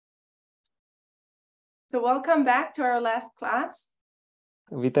So welcome back to our last class.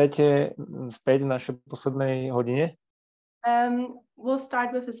 Vítajte späť v našej poslednej hodine. We'll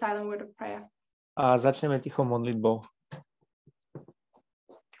start with a silent word of prayer. A začneme tichou modlitbou.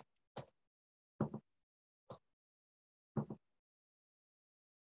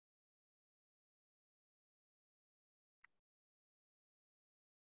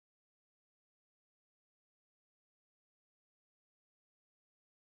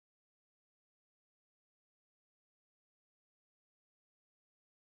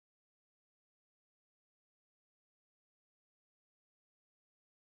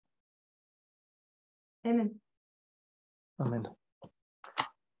 Amen. Amen.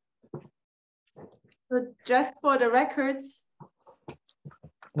 So just for the records,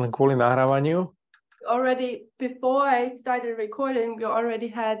 Len kvôli nahrávaniu, already before I started recording, we already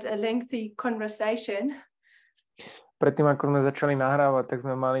had a lengthy conversation. predtým ako sme začali nahrávať, tak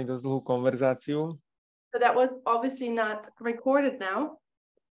sme mali dosť dlhú konverzáciu, So that was obviously not recorded now.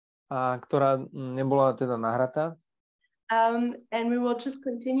 a ktorá nebola teda nahratá. And we will just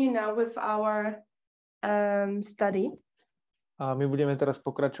continue now with our study. A my budeme teraz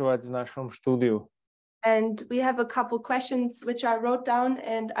pokračovať v našom štúdiu. And we have a couple questions which I wrote down,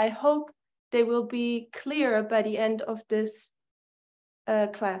 and I hope they will be clear by the end of this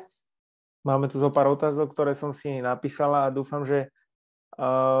class. Máme tu zo pár otázok, ktoré som si napísala a dúfam, že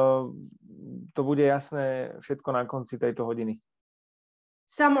to bude jasné všetko na konci tejto hodiny.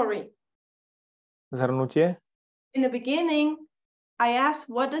 Summary. Zhrnutie. In the beginning, I asked,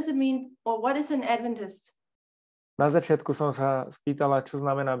 what does it mean, or what is an Adventist? Na začiatku som sa spýtala, čo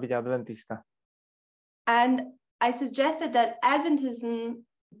znamená byť adventista. And I suggested that Adventism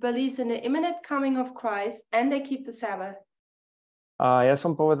believes in the imminent coming of Christ and they keep the Sabbath. A ja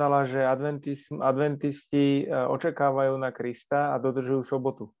som povedala, že adventisti očakávajú na Krista a dodržujú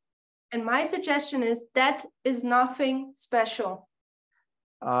sobotu. And my suggestion is that is nothing special.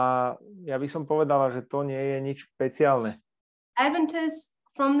 A ja by som povedala, že to nie je nič špeciálne. Adventists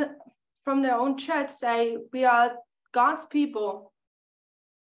from their own church say we are God's people.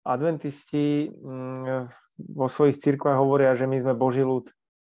 Adventisti vo svojich cirkvách hovoria, že my sme Boží ľud.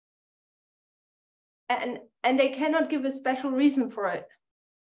 And they cannot give a special reason for it.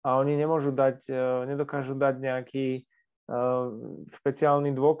 A oni nedokážu dať nejaký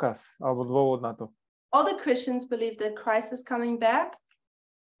špeciálny dôkaz alebo dôvod na to. All the Christians believe that Christ is coming back.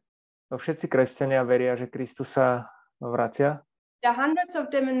 Všetci kresťania veria, že Kristus sa vracia. There are hundreds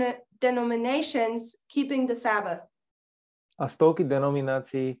of denominations keeping the Sabbath. A stovky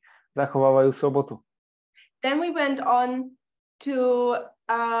denominácií zachovávajú sobotu. Then we went on to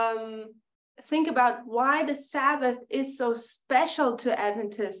think about why the Sabbath is so special to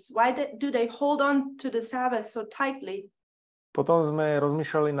Adventists. Why do they hold on to the Sabbath so tightly? Potom sme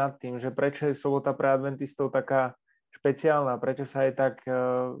rozmýšľali nad tým, že prečo je sobota pre adventistov taká špeciálna, prečo sa aj tak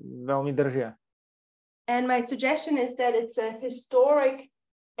veľmi držia. And my suggestion is that it's a historic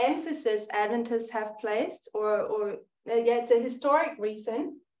emphasis Adventists have placed, it's a historic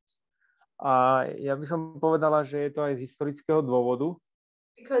reason. A ja by som povedala, že je to aj z historického dôvodu.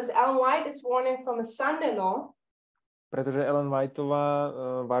 Because Ellen White is warning from a Sunday law. Pretože Ellen Whiteová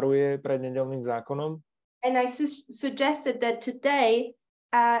varuje pred nedeľným zákonom. And I suggested that today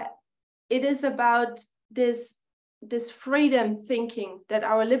it is about this freedom thinking, that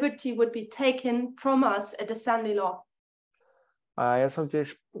our liberty would be taken from us at the Sunday law. A ja som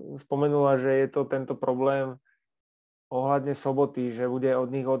tiež spomenula, že je to tento problém ohľadne soboty, že bude od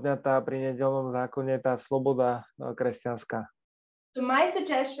nich odňatá pri nedeľnom zákone tá sloboda kresťanská. So my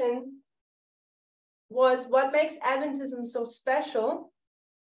suggestion was what makes Adventism so special.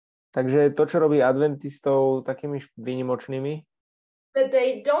 Takže to, čo robí adventistov takými výnimočnými, that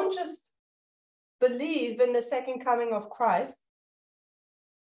they don't just believe in the second coming of Christ,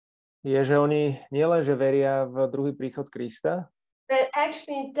 je, že oni nielenže veria v druhý príchod Krista, that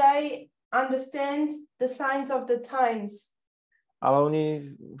actually they understand the signs of the times. Ale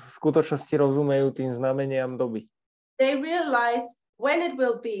oni v skutočnosti rozumejú tým znameniam doby. They realize when it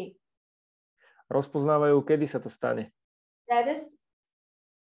will be. Rozpoznávajú, kedy sa to stane. That is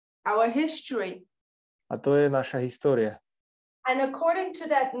our history. A to je naša história. And according to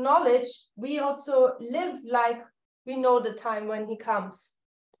that knowledge, we also live like we know the time when he comes.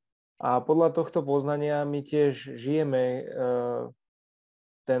 A podľa tohto poznania my tiež žijeme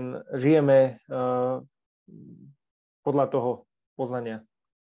podľa toho poznania.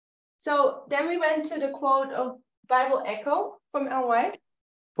 So then we went to the quote of Bible Echo from Ellen White.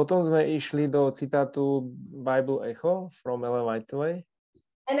 Potom sme išli do citátu Bible Echo from Ellen Whiteovej.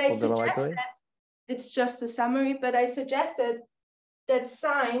 And I suggested, it's just a summary, but I suggested that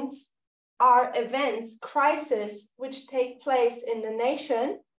signs are events, crises, which take place in the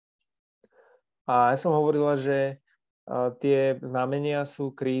nation. A ja som hovorila, že tie znamenia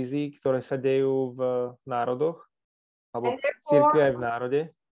sú krízy, ktoré sa dejú v národoch, alebo v cirkvi aj v národe.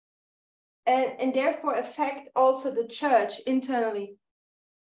 And therefore affect also the church internally.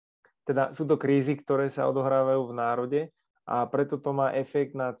 Teda sú to krízy, ktoré sa odohrávajú v národe a preto to má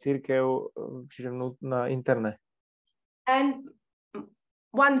efekt na cirkev, čiže na interné. And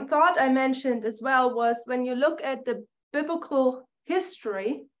one thought I mentioned as well was when you look at the biblical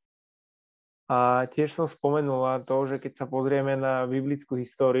history. A tiež som spomenula to, že keď sa pozrieme na biblickú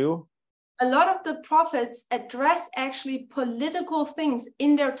históriu, a lot of the prophets address actually political things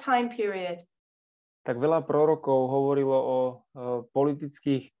in their time period. Tak veľa prorokov hovorilo o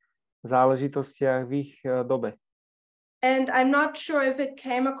politických záležitostiach v ich dobe. And I'm not sure if it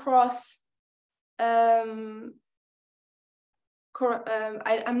came across I'm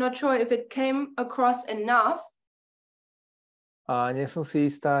not sure if it came across enough. A nie som si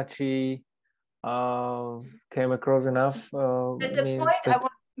istá, či came across enough. The point I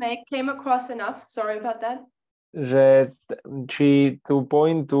want to make came across enough. Sorry about that. Že či tú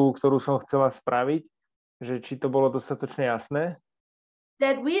pointu, ktorú som chcela spraviť, že či to bolo dostatočne jasné.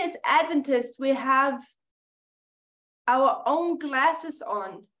 That we as Adventists, we have our own glasses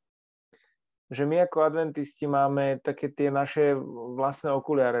on. Že my ako adventisti máme také tie naše vlastné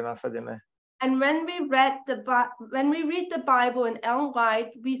okuliare nasadené. And when we read the Bible in Ellen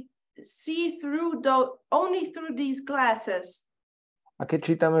White, we see only through these glasses. A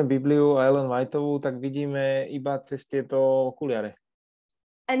keď čítame Bibliu a Ellen Whiteovú, tak vidíme iba cez tieto okuliare.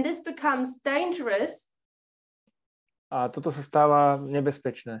 And this becomes dangerous. A toto sa stáva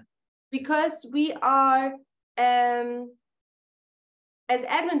nebezpečné. Because we are as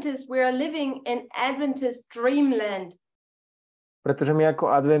Adventists, we are living in Adventist dreamland. Pretože my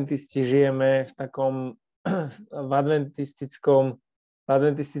ako adventisti žijeme v takom v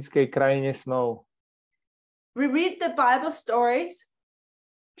adventistickej krajine snov. We read the Bible stories.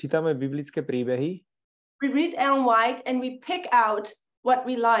 Čítame biblické príbehy. We read Ellen White and we pick out what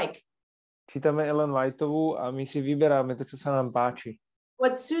we like. Čítame Ellen Whiteovú a my si vyberáme to, čo sa nám páči.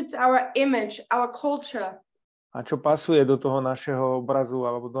 What suits our image, our culture. A čo pasuje do toho našeho obrazu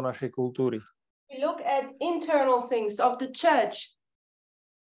alebo do našej kultúry. We look at internal things of the church.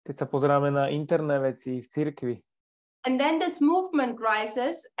 Keď sa pozeráme na interné veci v cirkvi. And then this movement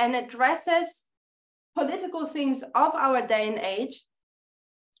rises and addresses political things of our day and age.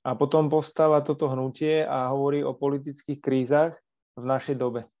 A potom postáva toto hnutie a hovorí o politických krízach v našej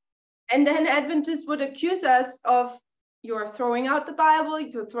dobe. And then Adventists would accuse us of, you're throwing out the Bible,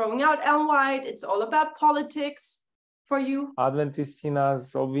 you're throwing out Ellen White, it's all about politics for you. Adventisti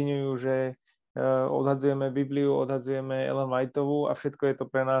nás obviňujú, že odhadzujeme Bibliu, odhadzujeme Ellen Whiteovú a všetko je to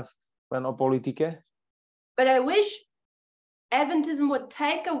pre nás len o politike. But I wish Adventism would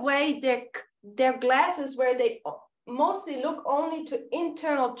take away their glasses where they mostly look only to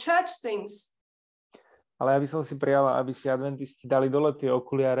internal church things. Ale ja by som si prijala, aby si adventisti dali dole tie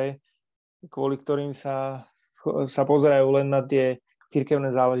okuliare, kvôli ktorým sa pozerajú len na tie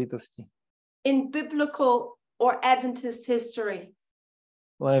cirkevné záležitosti. In biblical or Adventist history.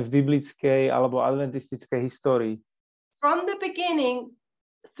 Len v biblickej alebo adventistickej histórii. From the beginning,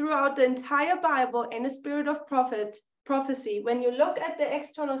 throughout the entire Bible and the spirit of prophecy, when you look at the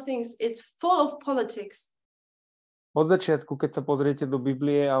external things, it's full of politics. Od začiatku, keď sa pozriete do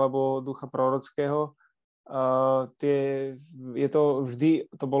Biblie alebo ducha prorockého,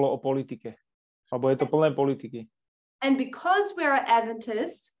 to bolo o politike. Alebo je to plné politiky. And because we are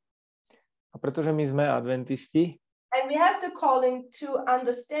Adventists, a pretože my sme adventisti, and we have the calling to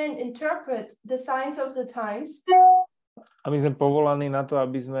understand, interpret the signs of the times, a my sme povolaní na to,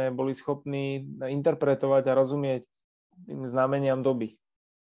 aby sme boli schopní interpretovať a rozumieť tým znameniam doby.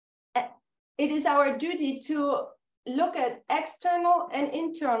 It is our duty to look at external and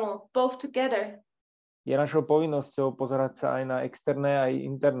internal both together. Je našou povinnosťou pozerať sa aj na externé, aj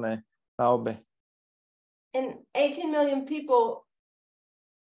interné, na obe. And 18 million people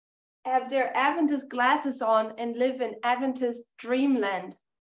have their Adventist glasses on and live in Adventist dreamland.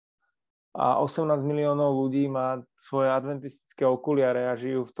 A 18 miliónov ľudí má svoje adventistické okuliare a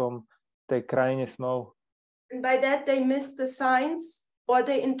žijú v tej krajine snov. And by that they miss the signs or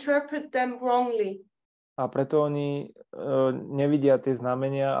they interpret them wrongly. A preto oni nevidia tie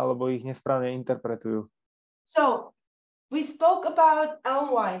znamenia alebo ich nesprávne interpretujú. So, we spoke about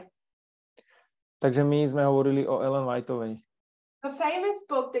Ellen White. Takže my sme hovorili o Ellen Whiteovej. Her famous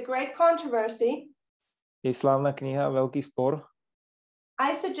book, The Great Controversy. Jej slávna kniha Veľký spor.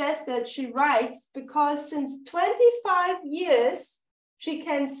 I suggest that she writes because since 25 years she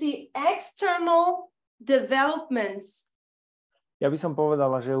can see external developments. Ja by som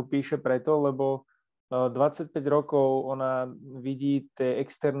povedala, že ju píše preto, lebo 25 rokov ona vidí ten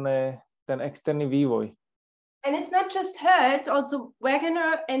externý vývoj. And it's not just her, it's also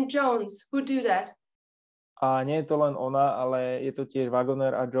Wagner and Jones who do that. A nie je to len ona, ale je to tiež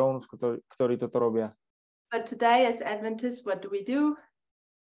Wagner a Jones, ktorí toto robia. But today as Adventists, what do?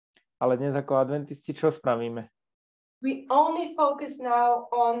 Ale dnes ako adventisti čo spravíme? We only focus now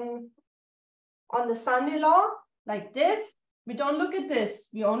on the Sunday law, like this. We don't look at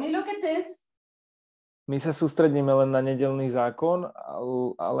this. We only look at this. My sa sústredíme len na nedeľný zákon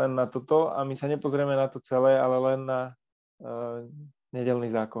a len na toto a my sa nepozrieme na to celé, ale len na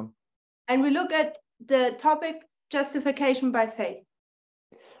nedeľný zákon. And we look at the topic justification by faith.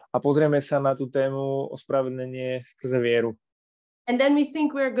 A pozrieme sa na tú tému ospravedlnenie skrze vieru. And then we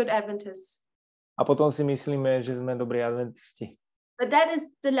think we're good Adventists. A potom si myslíme, že sme dobrí adventisti. But that is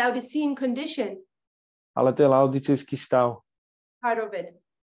the Laodicean condition. Ale to je laodicejský stav. Part of it.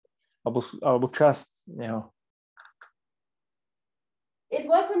 Alebo časť neho. It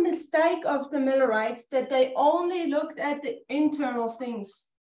was a mistake of the Millerites that they only looked at the internal things.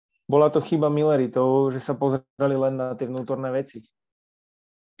 Bola to chyba Milleritov, že sa pozerali len na tie vnútorné veci.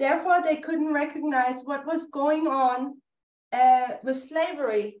 Therefore, they couldn't recognize what was going on with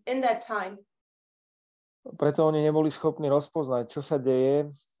slavery in that time. Preto oni neboli schopní rozpoznať, čo sa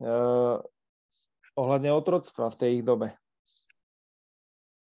deje ohľadne otroctva v tej ich dobe.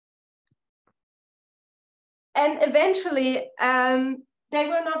 And eventually, they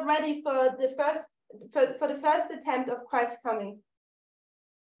were not ready for the first attempt of Christ's coming.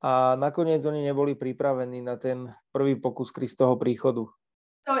 A nakoniec oni neboli pripravení na ten prvý pokus Kristovho príchodu.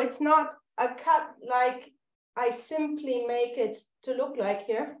 So it's not a cut like I simply make it to look like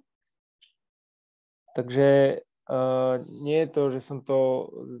here. Takže nie je to, že som to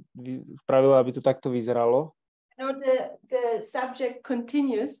spravila, aby to takto vyzeralo. No, the subject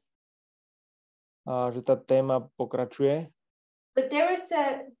continues. A že tá téma pokračuje. But there is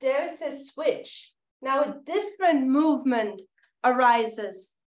a switch. Now a different movement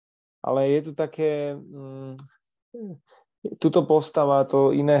arises. Ale je tu také, tuto postáva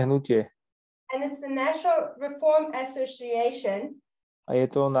to iné hnutie. And it's the National Reform Association. A je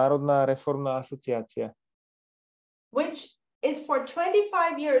to Národná reformná asociácia. Which is for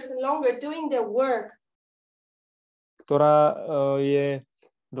 25 years and longer doing their work. Ktorá je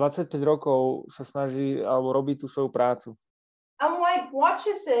 25 rokov sa snaží alebo robí tú svoju prácu. And White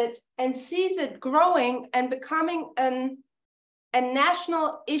watches it and sees it growing and becoming a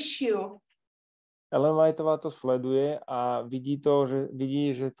national issue. Ellen Whiteová to sleduje a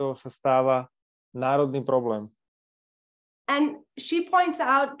vidí, že to sa stáva národný problém. And she points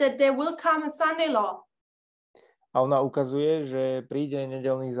out that there will come a Sunday law. A ona ukazuje, že príde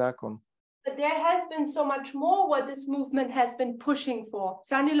nedeľný zákon. But there has been so much more what this movement has been pushing for.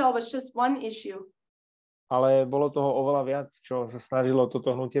 Sunday law was just one issue. Ale bolo toho oveľa viac, čo sa snažilo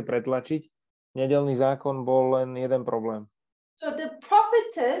toto hnutie pretlačiť. Nedeľný zákon bol len jeden problém. So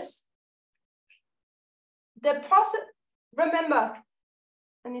remember,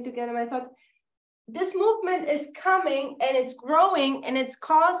 I need to get in my thoughts. This movement is coming and it's growing and it's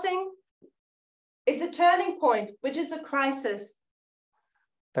a turning point, which is a crisis.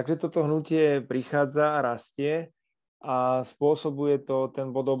 Takže toto hnutie prichádza a rastie a spôsobuje to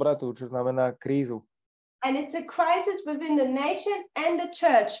ten bod obratu, čo znamená krízu. And it's a crisis within the nation and the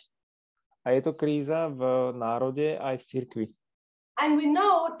church. A je to kríza v národe aj v cirkvi. And we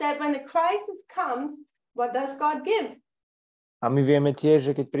know that when a crisis comes, what does God give? A my vieme tiež,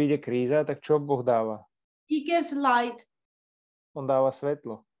 že keď príde kríza, tak čo Boh dáva? He gives light. On dáva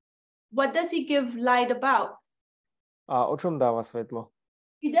svetlo. What does he give light about? A o čom dáva svetlo?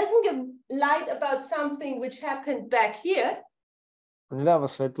 He doesn't give light about something which happened back here. On nedáva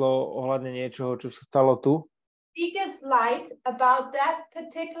svetlo ohľadne niečoho, čo sa stalo tu. He gives light about that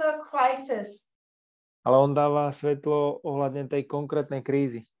particular crisis. Ale on dáva svetlo ohľadne tej konkrétnej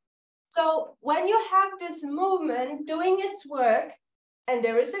krízy. So when you have this movement doing its work and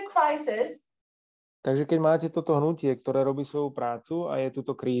there is a crisis, takže keď máte toto hnutie, ktoré robí svoju prácu a je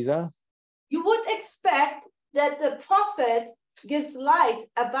tuto kríza, you would expect that the prophet gives light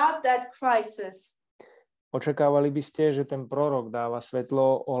about that crisis. Očakávali by ste, že ten prorok dáva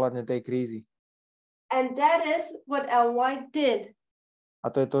svetlo ohľadne tej krízy. And that is what Ellen White did.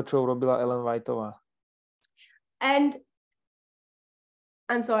 A to je to, čo urobila Ellen Whiteová. And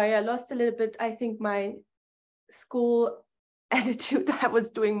I'm sorry, I lost a little bit, I think, my school attitude. I was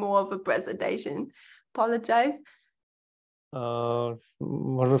doing more of a presentation. Apologize.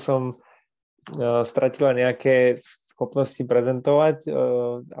 Možno som stratila nejaké schopnosti prezentovať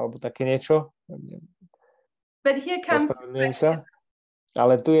alebo také niečo. But here comes the Ospravedlňujem question. sa.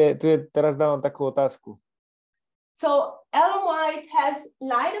 Ale tu je, teraz dávam takú otázku. So Ellen White has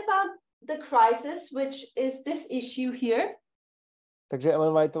lied about the crisis, which is this issue here. Takže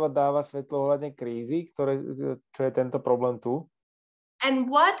Ellen Whiteová dáva svetlo ohľadne krízy, čo je tento problém tu. And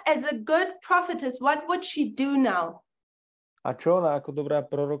what, as a good prophetess, what would she do now? A čo ona ako dobrá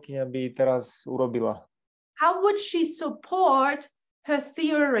prorokyňa by teraz urobila? How would she support her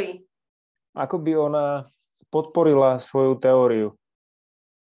theory? Ako by ona podporila svoju teóriu?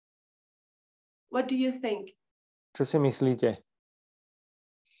 What do you think? Čo si myslíte?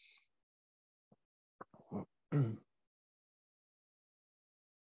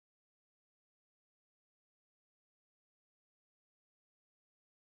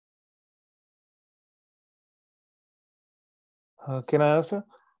 Can I answer?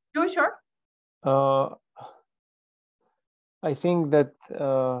 Sure. I think that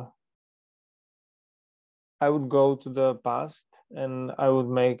I would go to the past and I would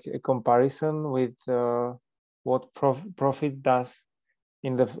make a comparison with what prophet does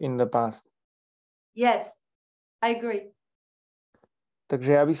in the past. Yes, I agree.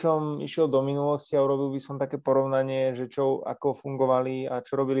 Takže ja by som išiel do minulosti a urobil by som také porovnanie, že ako fungovali a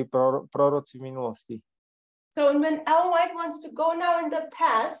čo robili proroci v minulosti. So when Ellen White wants to go now in the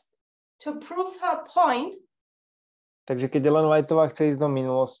past to prove her point, takže keď Ellen Whiteová chce ísť do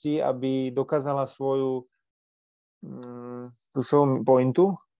minulosti, aby dokázala svoju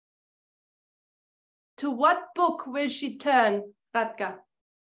pointu, to what book will she turn, Radka?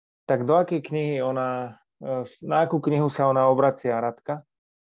 tak do akej knihy na akú knihu sa ona obracia, Radka?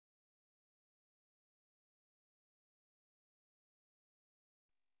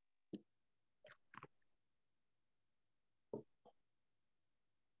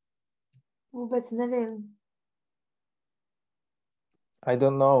 Vůbec nevím. I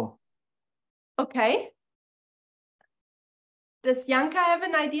don't know. Okay. Does Janka have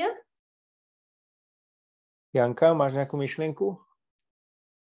an idea? Janka, máš nejakú myšlienku?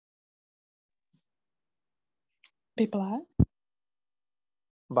 Bible?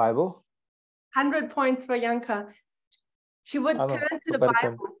 Bible? 100 points for Janka. She would turn to the 100%.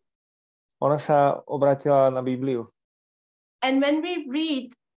 Bible. Ona sa obratila na Bibliu. And when we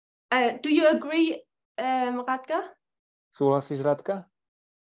read, do you agree, Radka? Súhlasíš, Radka?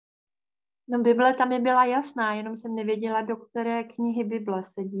 No Bible tam je byla jasná, jenom jsem nevěděla, do které knihy Bible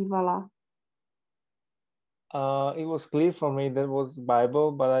se dívala. It was clear for me that was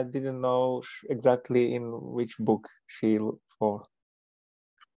Bible, but I didn't know exactly in which book she looked for.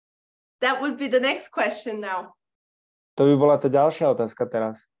 That would be the next question now. To by bola tá ďalšia otázka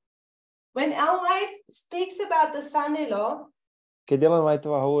teraz. When Ellen White speaks about the son-in-law, keď Ellen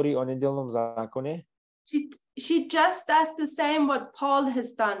Whiteová hovorí o nedeľnom zákone, she just does the same what Paul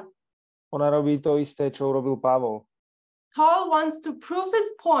has done. Ona robí to isté, čo urobil Pavol. Paul wants to prove his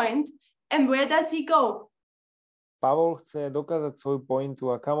point, and where does he go? Pavol chce dokázať svoju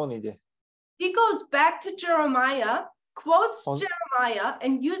pointu a kam on ide? He goes back to Jeremiah, quotes Jeremiah,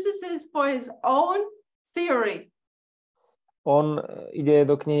 and uses it for his own theory. On ide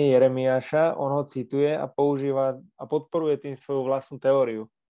do knihy Jeremiáša, on ho cituje a používa a podporuje tým svoju vlastnú teóriu.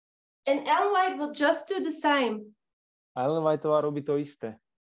 And Ellen White will just do the same. A Ellen Whiteová robí to isté.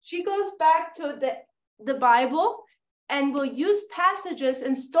 She goes back to the Bible and will use passages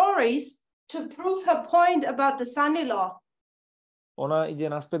and stories to prove her point about the son-in-law. Ona ide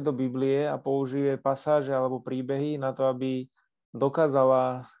naspäť do Biblie a použije pasáže alebo príbehy na to, aby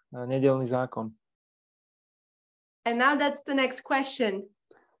dokázala nedeľný zákon. And now that's the next question.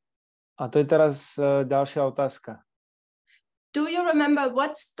 A to je teraz ďalšia otázka. Do you remember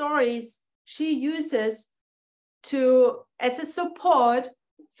what stories she uses as a support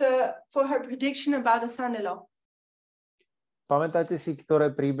for her prediction about a son-in-law? Pamätáte si, ktoré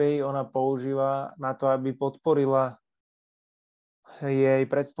príbehy ona používa na to, aby podporila jej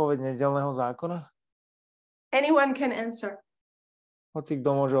predpoveď nedeľného zákona? Anyone can answer. Hoci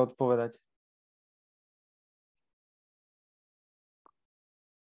kto môže odpovedať.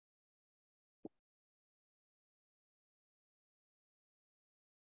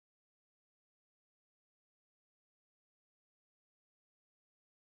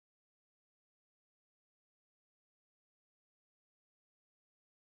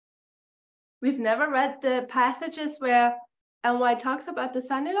 We've never read the passages where Ellen White talks about the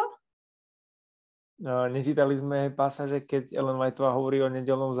son-in-law? Nečítali sme pasáže, keď Ellen Whiteová hovorí o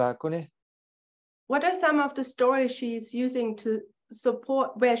nedeľnom zákone? What are some of the stories she's using to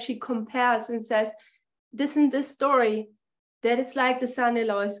support, where she compares and says, this and this story, that is like the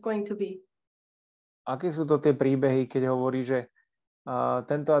son-in-law is going to be? aké sú to tie príbehy, keď hovorí, že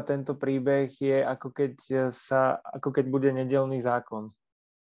tento a tento príbeh je ako keď bude nedeľný zákon.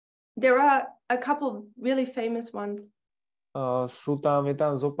 There are a couple really famous ones. Je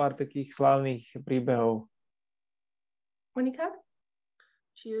tam zo pár takých slávnych príbehov. Monica?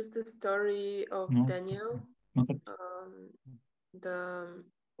 She used the story of Daniel.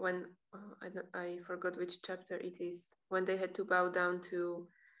 I forgot which chapter it is. When they had to bow down to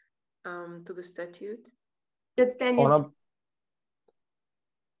the statute. That's Daniel.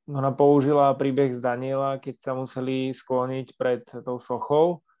 Ona použila príbeh z Daniela, keď sa museli skloniť pred tou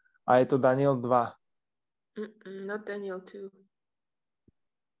sochou, a je to Daniel 2. Not Daniel 2.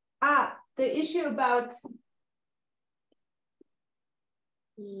 The issue about...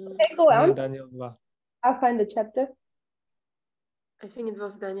 Okay, go on. Daniel 2. I'll find the chapter. I think it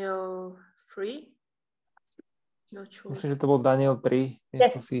was Daniel 3. Not sure. Myslím, že to bol Daniel 3.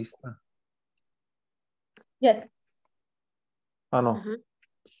 Nie som si istá. Yes. Áno.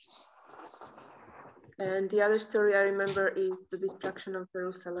 And the other story I remember is the destruction of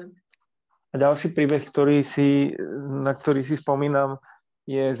Jerusalem. A ďalší príbeh, na ktorý si spomínam,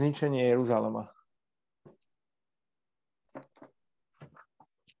 je zničenie Jeruzalema.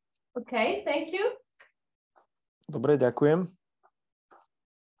 Okay, thank you. Dobre, ďakujem.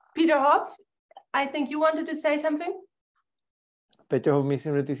 Peter Hoff, I think you wanted to say something? Peťo,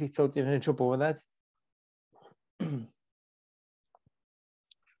 myslím, že ty si chcel tiež niečo povedať.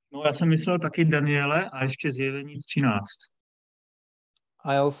 No, já jsem myslel taky Daniele a ještě Zjevení 13.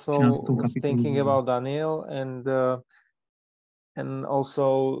 I also was thinking about Daniel and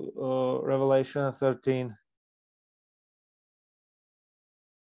also Revelation 13.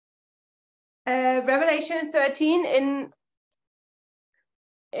 Revelation 13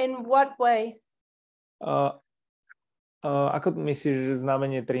 in what way? Ako myslíš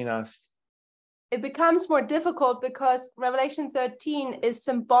znamenie 13? It becomes more difficult because Revelation 13 is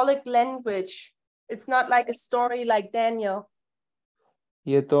symbolic language. It's not like a story like Daniel.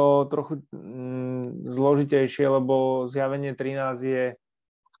 Je to trochu zložitejšie, lebo zjavenie 13 je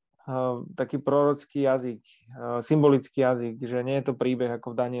taký prorocký jazyk, symbolický jazyk, že nie je to príbeh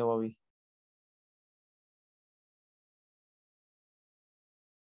ako v Danielovi.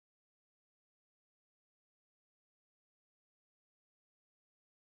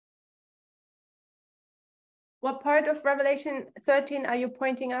 What part of Revelation 13 are you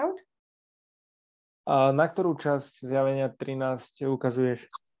pointing out? Na ktorú časť zjavenia 13 ukazuješ?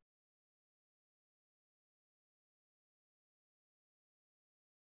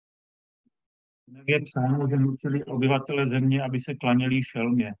 Je psáno, že nutili obyvatele země, aby se klaněli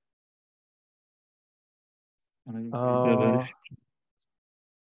šelmě.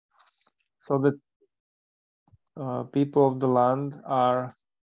 So the people of the land are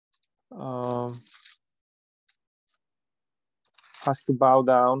has to bow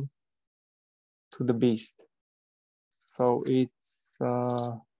down to the beast. So it's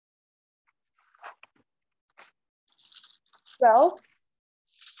 12,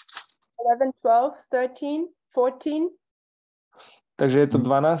 11, 12, 13, 14. Takže je to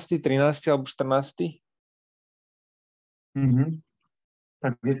 12., 13. alebo 14.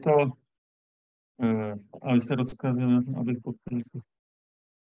 Tak je to, ale se rozkazuje, abych podkreslil.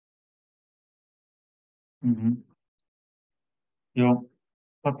 Jo,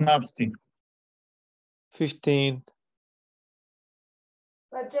 15. 15.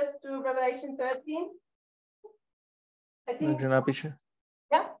 But just do Revelation 13. I think. Takže napíše.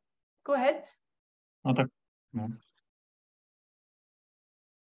 Yeah, go ahead. No tak, no.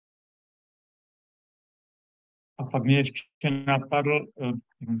 A pak mě ještě napadl, jak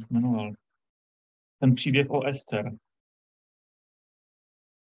se jmenoval, ten příběh o Ester.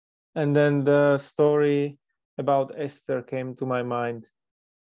 And then the story about Esther came to my mind.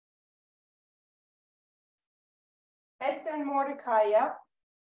 Esther and Mordecai, yeah?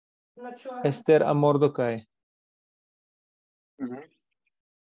 I'm not sure. Ester a Mordokaj.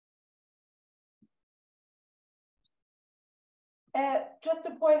 Just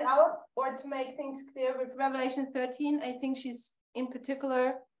to point out or to make things clear with Revelation 13, I think she's in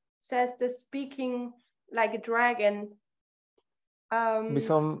particular says the speaking like a dragon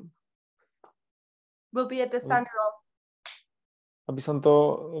will be at the son-in-law. Aby som to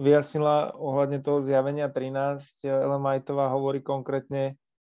vyjasnila ohľadne toho zjavenia 13, Ellen Whiteová hovorí konkrétne,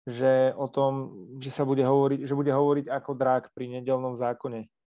 že o tom, že bude hovoriť ako drak pri nedeľnom zákone.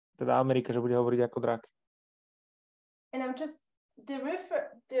 Teda Amerika, že bude hovoriť ako drak. And I'm just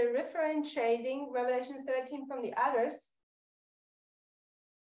differentiating Revelation 13 from the others.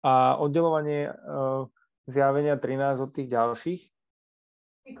 A oddelovanie zjavenia 13 od tých ďalších.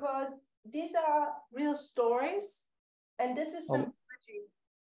 Because these are real stories, and this is symbology.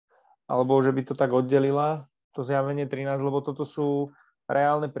 Alebo že by to tak oddelila, to zjavenie 13, lebo toto sú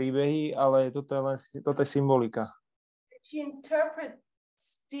reálne príbehy, ale toto je symbolika. She interprets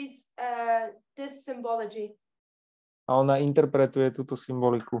this symbology. A ona interpretuje túto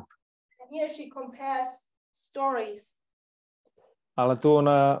symboliku. And here she compares stories. Ale tu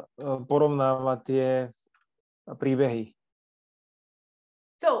ona porovnáva tie príbehy.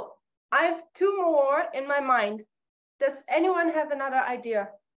 So, I have two more in my mind. Does anyone have another idea?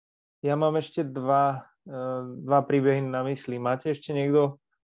 Ja mám ešte dva príbehy na mysli. Máte ešte niekto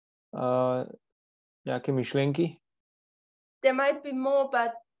nejaké myšlienky? There might be more,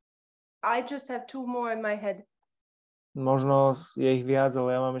 but I just have two more in my head. Možno je ich viac,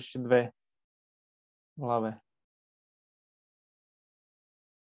 ale ja mám ešte dve v hlave.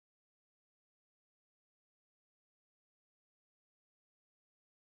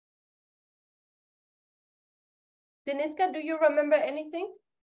 Deniska, do you remember anything?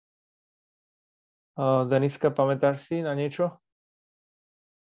 Deniska, pamätáš si na niečo?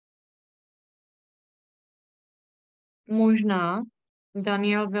 Možná.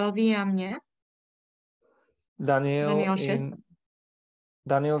 Daniel ve lví jamě. Daniel 6.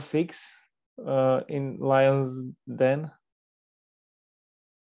 Daniel 6 in Lion's Den.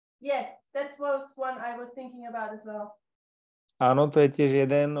 Yes, that was one I was thinking about as well. Áno, to je tiež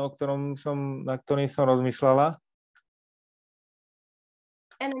jeden, na ktorým som rozmýšľala.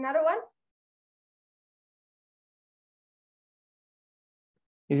 And another one?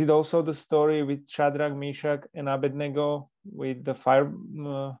 Is it also the story with Shadrach, Meshach, and Abednego with the fire?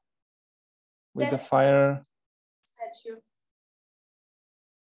 The fire statue.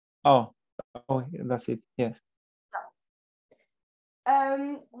 Oh, that's it. Yes.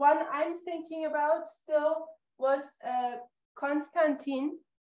 One I'm thinking about still was Konstantin.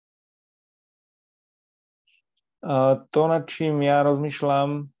 To, nad čím ja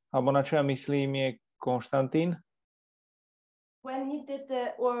rozmýšľam, alebo na čo ja myslím, je Konštantín. When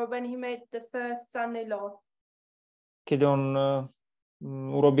he made the first Sunday law. Keď on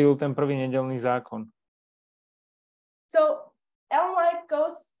urobil ten prvý nedeľný zákon. So Ellen White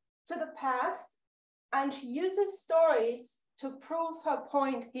goes to the past and she uses stories to prove her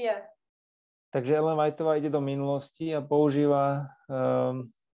point here. Takže Ellen Whiteová ide do minulosti a používa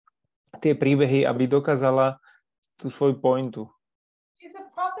tie príbehy, aby dokázala tú svoju pointu. She's a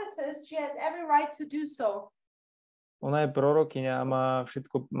prophetess, she has every right to do so. Ona je prorokyňa a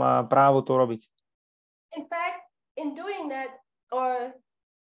má právo to robiť. In fact, in doing that, or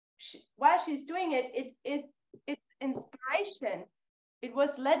while she's doing it, it's inspiration. It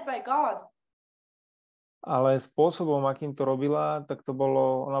was led by God. Ale spôsobom, akým to robila, tak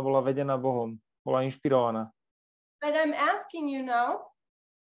ona bola vedená Bohom, bola inšpirovaná. But I'm asking you now,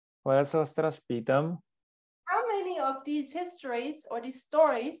 ale ja sa vás teraz pýtam, how many of these histories or these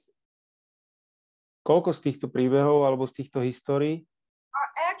stories koľko z týchto príbehov alebo z týchto histórií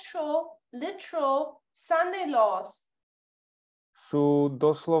are actual, literal Sunday laws? Sú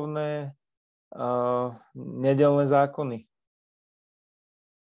doslovné nedeľné zákony.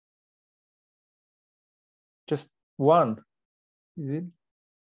 Just one. Is it?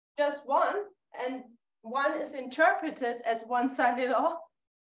 Just one, and one is interpreted as one Sunday law.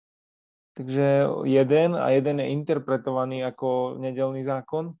 Takže jeden je interpretovaný ako nedeľný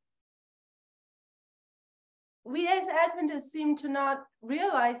zákon. We as Adventists seem to not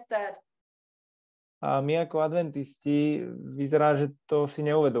realize that. A my ako adventisti vyzerá, že to si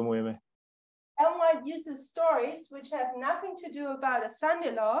neuvedomujeme. Ellen White uses stories which have nothing to do about a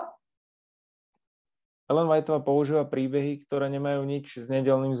Sunday law. Ellen Whiteová používa príbehy, ktoré nemajú nič s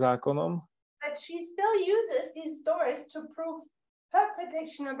nedeľným zákonom. But she still uses these stories to prove her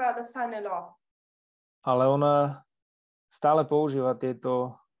prediction about the Sunday law. Ale ona stále používa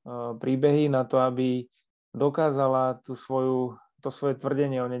tieto príbehy na to, aby dokázala to svoje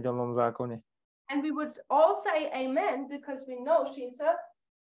tvrdenie o nedeľnom zákone. And we would all say amen because we know she's an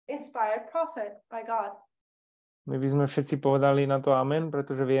inspired prophet by God. My by sme všetci povedali na to amen,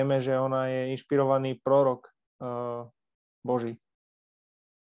 pretože vieme, že ona je inšpirovaný prorok Boží.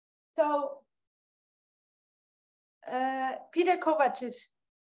 So, Peter Kovacic,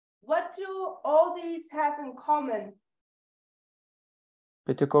 what do all these have in common?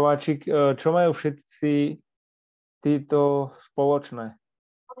 Peťo Kováčik, čo majú všetci títo spoločné?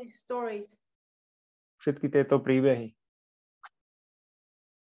 All these stories. Všetky tieto príbehy.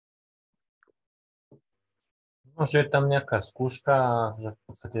 No, že je tam nejaká skúška a že v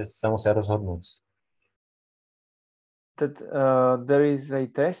podstate sa musia rozhodnúť. That there is a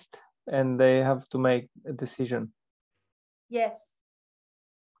test and they have to make a decision. Yes.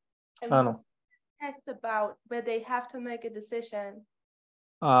 Áno. Test about where they have to make a decision.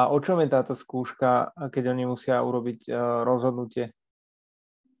 A o čom je táto skúška, keď oni musia urobiť rozhodnutie?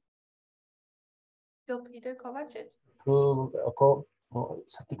 Still Peter Kovačič.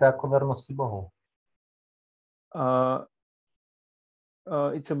 Sa týka ako vernosti Bohu.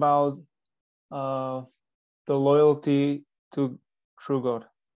 It's about the loyalty to true God.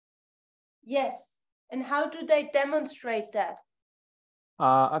 Yes. And how do they demonstrate that?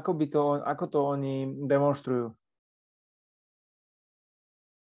 A ako to oni demonstrujú?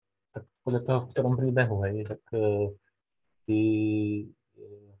 Tak podľa toho, v ktorom príbehu, hej, tak tí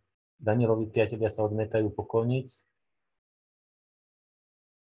Danielovi priatelia sa odmietajú pokloniť.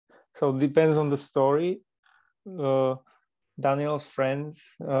 So it depends on the story. Daniel's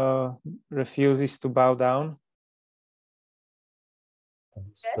friends refuses to bow down.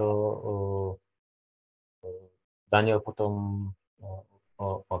 Takisto Daniel potom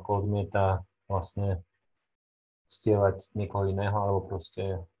ako odmieta vlastne uctievať niekoho iného, alebo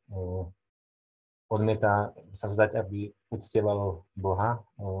proste odmieta sa vzdať, aby uctievalo Boha.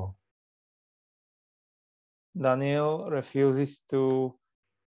 Daniel refuses to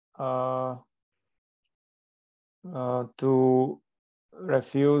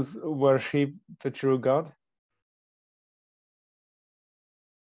refuse worship the true God.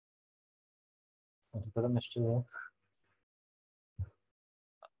 A to tam ešte je.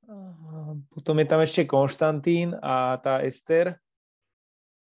 Potom je tam ešte Konštantín a tá Ester.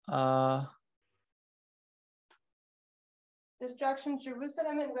 A Destruction of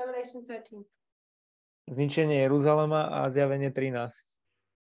Jerusalem in Revelation 13. zničenie Jeruzalema a Zjavenie 13.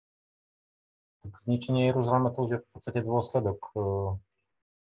 Tak zničenie Jeruzalema to už je v podstate dôsledok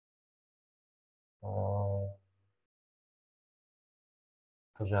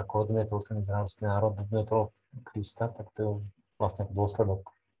to, že ako odmietol ten izraelský národ, odmietol Krista, tak to je už vlastne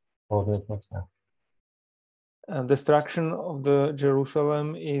dôsledok odmietnutia. Destruction of the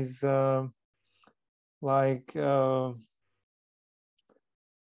Jerusalem is like the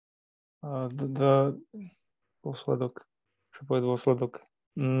dôsledok. Čo povie dôsledok?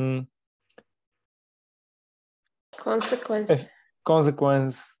 Consequence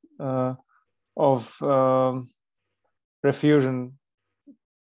of refusion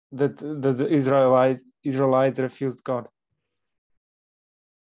that the Israelites refused God.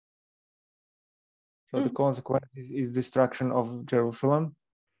 So the consequence is destruction of Jerusalem.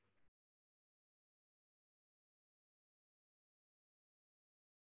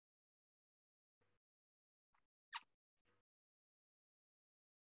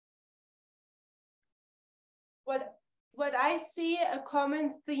 What I see a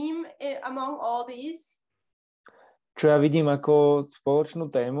common theme among all these Čo ja vidím ako spoločnú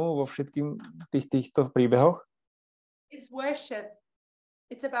tému vo všetkých týchto príbehoch, is worship.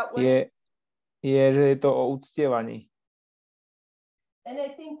 It's about worship. Je, že je to o uctievaní. And I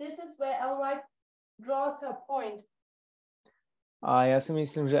think this is where Ellen White draws her point. A ja si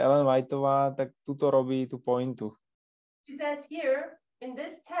myslím, že Ellen Whiteová tak tuto robí tú pointu. She says here, in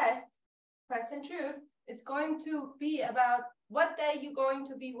this test, Christ and Truth, it's going to be about what day you're going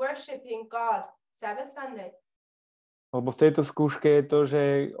to be worshiping God, Sabbath Sunday. Lebo v tejto skúške je to, že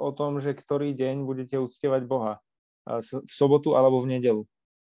o tom, že ktorý deň budete uctievať Boha. V sobotu alebo v nedeľu.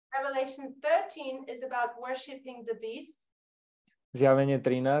 Revelation 13 is about worshiping the beast. Zjavenie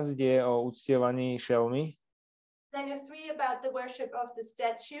 13 je o uctievaní šelmy. Daniel 3 about the worship of the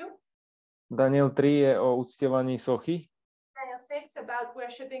statue. Daniel 3 je o uctievaní sochy. Daniel 6 about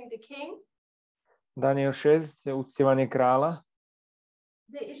worshiping the king. Daniel 6 je uctievanie kráľa.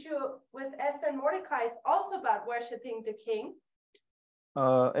 The issue with Esther and Mordecai is also about worshiping the king.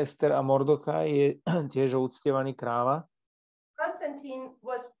 Ester a Mordokaj je tiež o uctievaní kráľa. Constantine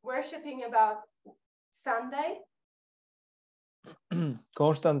was worshiping about Sunday.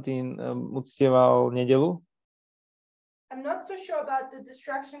 Konštantín uctieval nedeľu. I'm not so sure about the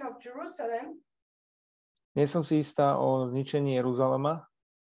destruction of Jerusalem. Nie som si istá o zničení Jeruzalema.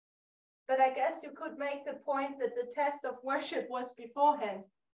 But I guess you could make the point that the test of worship was beforehand.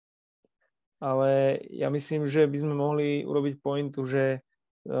 Ale ja myslím, že by sme mohli urobiť pointu, že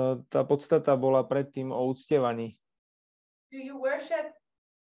tá podstata bola predtým o uctievaní. Do you worship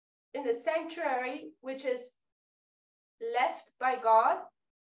in the sanctuary which is left by God?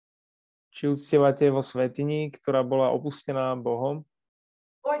 Či uctievate vo svätyni, ktorá bola opustená Bohom?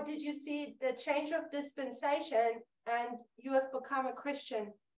 Or did you see the change of dispensation and you have become a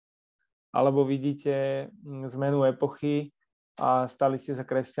Christian? Alebo vidíte zmenu epochy a stali ste sa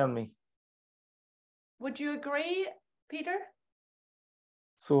kresťanmi? Would you agree, Peter?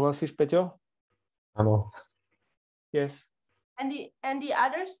 Súhlasíš, Peťo? Áno. Yes. And the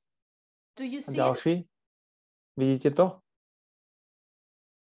others? Do you A see it? ďalší? Vidíte to?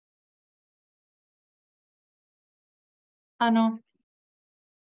 Ano,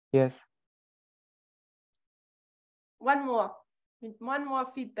 Yes. One more. One more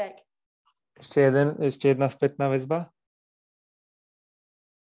feedback. Ešte jedna spätná väzba.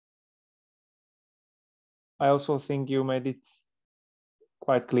 I also think you made it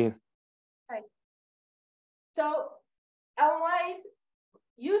quite clear. So Ellen White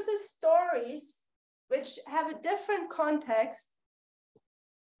uses stories which have a different context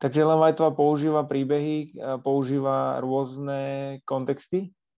Takže Ellen Whiteová používa príbehy, používa rôzne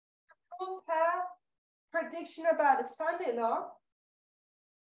kontexty. prove her prediction about a son-in-law.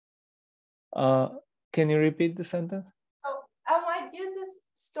 Can you repeat the sentence? So Ellen White uses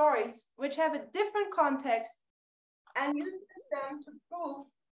stories which have a different context and uses them to prove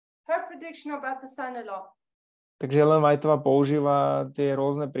her prediction about the son-in-law. Takže Ellen Whiteová používa tie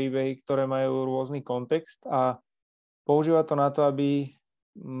rôzne príbehy, ktoré majú rôzny kontext a používa to na to, aby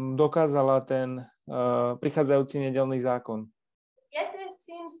dokázala ten prichádzajúci nedeľný zákon. Yet there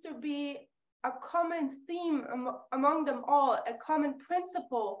seems to be a common theme among them all, a common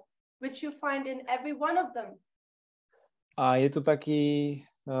principle which you find in every one of them. A je to taký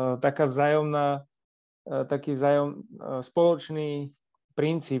spoločný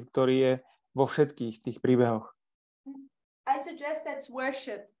princíp, ktorý je vo všetkých tých príbehoch. I suggest that's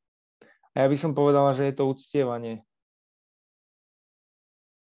worship. A ja by som povedala, že je to uctievanie.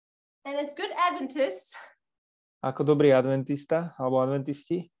 And as good Adventists, Ako dobrý adventista alebo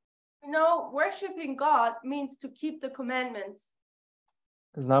adventisti, worshiping God means to keep the commandments.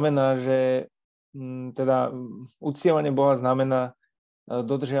 znamená, že uctievanie Boha znamená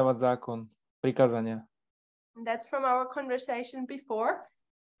dodržiavať zákon, prikázania. And that's from our conversation before.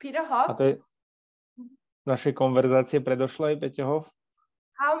 Peter A Hoff, to je našej konverzácie predošlej, Peťo Hoff.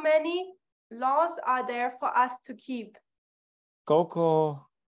 how many laws are there for us to keep? Koľko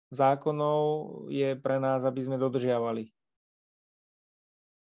zákonov je pre nás, aby sme dodržiavali?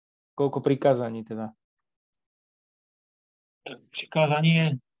 Koľko prikázaní teda? Přikázání je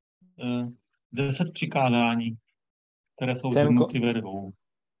 10 přikázání, které jsou shrnuty ve 2.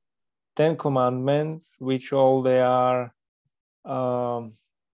 10 commandments, which all they are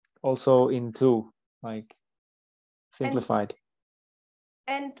also in 2, like simplified.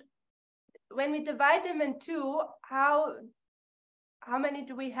 And when we divide them in two, how many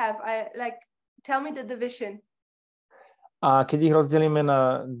do we have? Tell me the division. A keď ich rozdelíme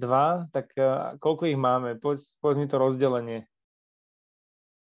na 2, tak koľko ich máme? Povedz mi to rozdelenie.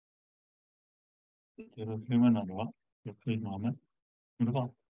 Ty rozdělíme na 2, kolik jich máme? 2.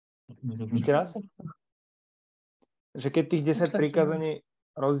 Ešte raz? Že keď tých 10 prikázaní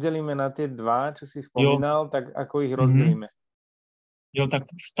rozdelíme na tie 2, čo si spomínal, tak ako ich rozdelíme? Jo, tak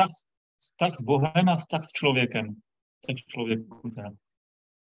vztah s Bohem a vztah s člověkem.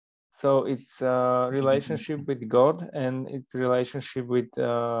 So it's a relationship with God and it's relationship with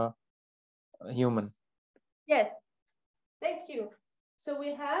human. Yes. Thank you. So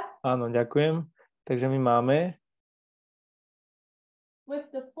we have Áno, ďakujem. Takže my máme with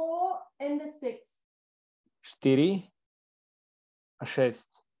the 4 and the 6. 4 a 6.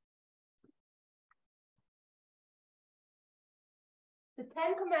 The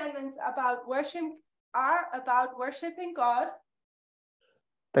 10 commandments are about worshiping God.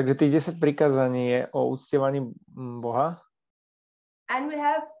 Takže tých 10 prikázaní je o uctievaní Boha. And we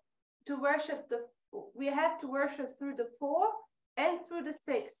have to worship through the 4 and through the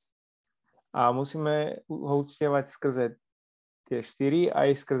 6. A musíme ho uctievať skrze tie 4 a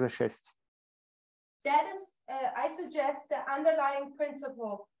aj skrze 6. That is, I suggest, the underlying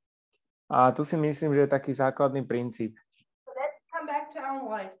principle. A tu si myslím, že je taký základný princíp. So let's come back to Ellen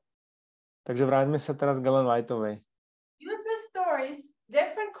White. Takže vráťme sa teraz k Ellen Whiteovej. Use the stories,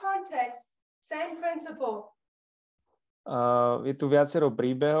 different context, same principle. Je tu viacero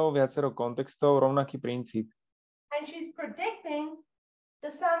príbehov, viacero kontextov, rovnaký princíp. And she's predicting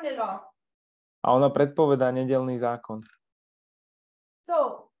the son-in-law. A ona predpovedá nedeľný zákon.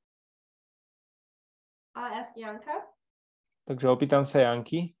 So, I'll ask Janka. Takže opýtam sa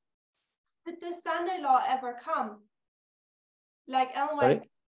Janky. Did the son-in-law ever come? Like Ellen White.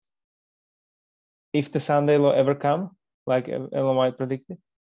 If the Sunday-law ever come, like Ellen White predicted?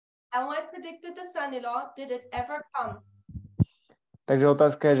 Ellen White predicted the son-in-law. Did it ever come? Takže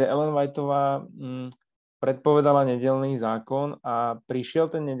otázka je, že Ellen Whiteová predpovedala nedeľný zákon a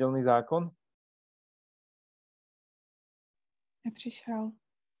prišiel ten nedeľný zákon? Nepřišel.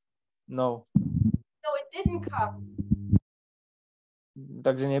 No. No, it didn't come.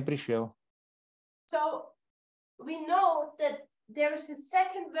 Takže neprišiel. So we know that there is a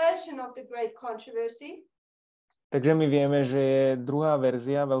second version of the great controversy. Takže my vieme, že je druhá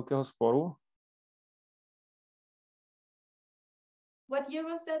verzia veľkého sporu. What year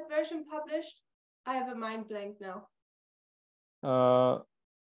was that version published? I have a mind blank now.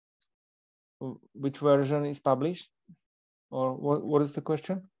 Which version is published? Or what is the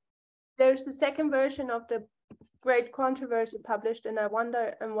question? There's the second version of the great controversy published, and I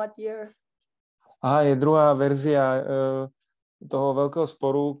wonder in what year. Aha, je druhá verzia toho veľkého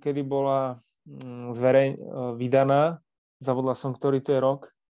sporu, kedy bola vydaná. Zabudla som, ktorý to je rok.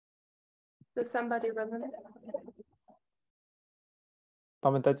 Does somebody remember?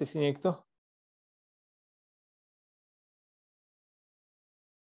 Pamätáte si niekto?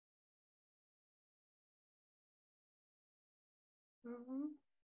 Mm-hmm.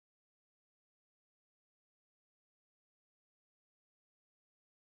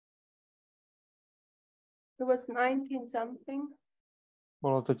 It was 19 something.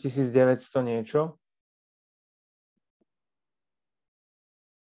 Bolo to 1900 niečo.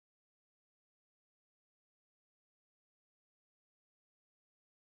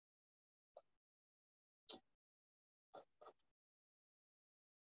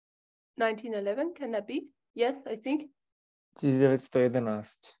 $1911, can that be? Yes, I think.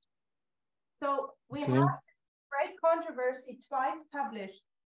 1911. So we Myslím. have great controversy twice published.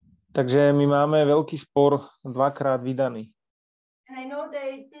 Takže my máme veľký spor dvakrát vydaný. And I know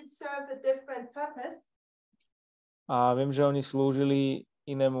they did serve a different purpose. A viem, že oni slúžili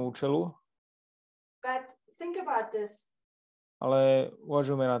inému účelu, But think about this. ale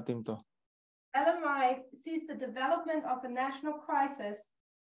uvažujme nad týmto. Ellen White sees the development of a national crisis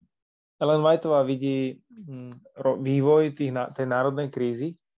Ellen Whiteová vidí vývoj tej národnej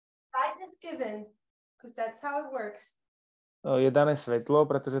krízy. light is given, because that's how it works. Je dané svetlo,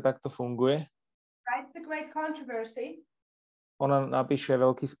 pretože takto funguje. Writes the great controversy, Ona napíše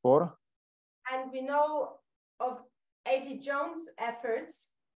veľký spor and we know of A.T. Jones'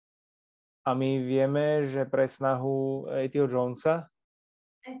 efforts a my vieme, že pre snahu A.T. Jonesa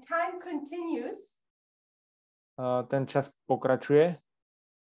and time continues. ten čas pokračuje.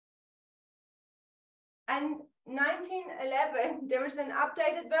 And 1911, there was an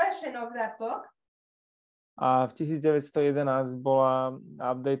updated version of that book. A v 1911 bola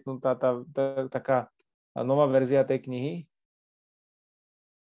updatenutá taká nová verzia tej knihy.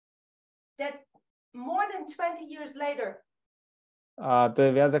 That's more than 20 years later. A to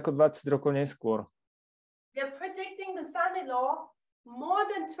je viac ako 20 rokov neskôr. They're predicting the son-in-law more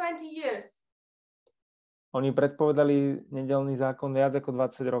than 20 years. Oni predpovedali nedeľný zákon viac ako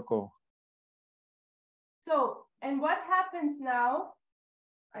 20 rokov. So, and what happens now?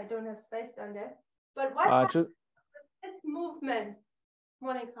 I don't have space down there. But what A happens with this movement,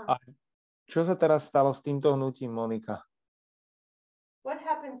 Monica? čo sa teraz stalo s týmto hnutím, Monika? What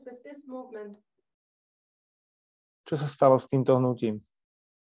happens with this movement? Čo sa stalo s týmto hnutím?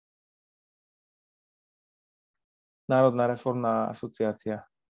 Národná reformná asociácia.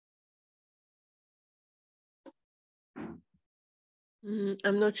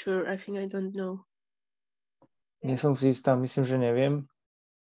 I'm not sure. I think I don't know. Nie som si istá, myslím, že neviem.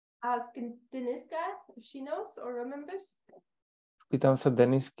 Ask Deniska if she knows or remembers. Pýtam sa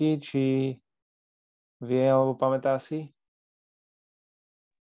Denisky, či vie alebo pamätá si.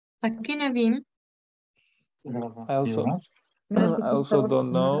 Taky nevím. I also don't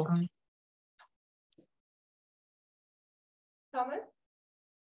know. Thomas?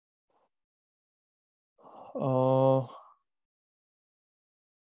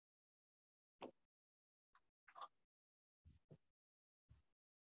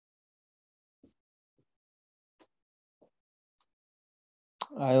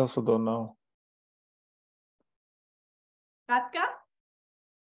 I also don't know. Radka?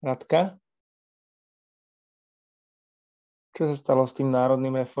 Radka? Čo sa stalo s tým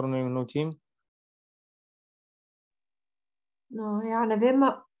národným reformným hnutím? No, já nevím,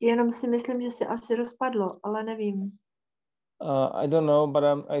 jenom si myslím, že se asi rozpadlo, ale nevím. I don't know, but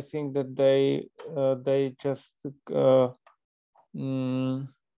I think that they just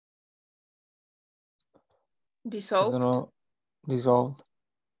Dissolved. I don't know, dissolved.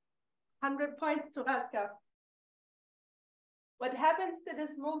 100 points to Radka. What happens to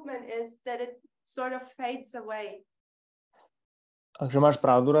this movement is that it sort of fades away. Takže máš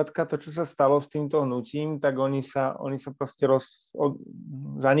pravdu, Radka, to, čo sa stalo s týmto hnutím, tak oni sa proste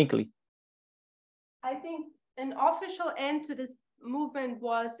zanikli. I think an official end to this movement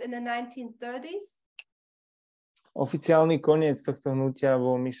was in the 1930s. Oficiálny koniec tohto hnutia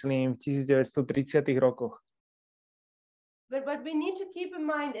bol, myslím, v 1930 rokoch. But what we need to keep in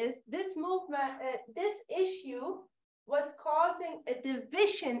mind is this movement, this issue was causing a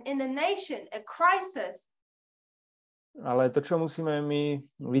division in the nation, a crisis. Ale to, čo musíme my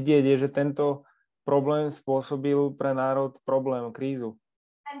vidieť, je, že tento problém spôsobil pre národ problém, krízu.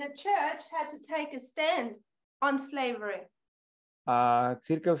 And the church had to take a stand on slavery. A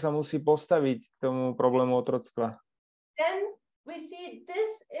cirkev sa musí postaviť k tomu problému otroctva. Then we see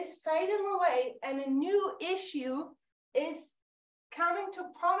this is fading away and a new issue is coming to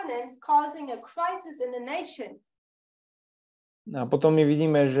prominence, causing a crisis in the nation. A potom my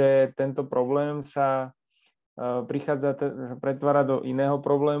vidíme, že tento problém sa pretvára do iného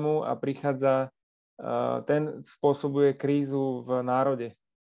problému a ten spôsobuje krízu v národe.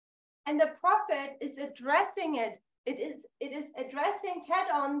 And the prophet is addressing it. It is addressing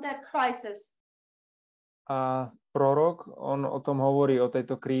head on that crisis. A prorok, on o tom hovorí, o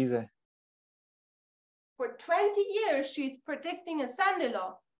tejto kríze. For 20 years, she's predicting a Sunday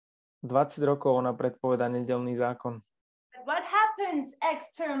law. 20 rokov ona predpovedá nedeľný zákon. But what happens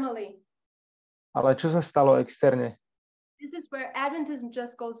externally? Ale čo sa stalo externe? This is where Adventism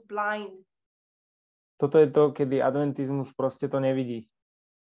just goes blind. Toto je to, kedy adventizmus proste to nevidí.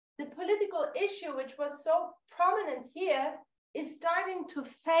 The political issue, which was so prominent here, is starting to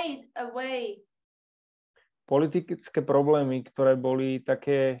fade away. Politické problémy, ktoré boli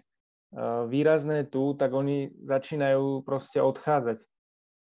také výrazné tu, tak oni začínajú proste odchádzať.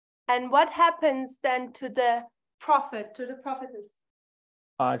 And what happens then to the prophet, to the prophetess?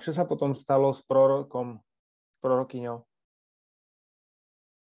 A čo sa potom stalo s prorokom, s prorokyňou?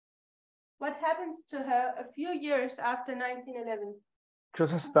 What happens to her a few years after 1911? Čo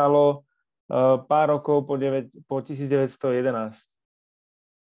sa stalo pár rokov po 1911?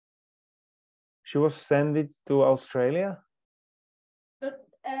 She was sent to Australia?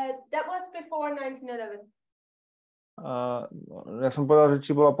 That was before 1911. Ja som povedal, že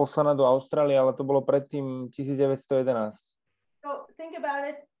či bola poslaná do Austrálie, ale to bolo predtým 1911. So think about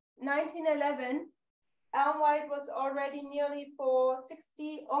it. 1911, Ellen White was already nearly for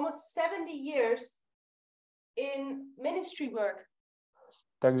 60, almost 70 years in ministry work.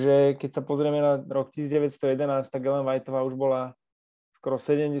 Takže keď sa pozrieme na rok 1911, tak Ellen Whiteová už bola skoro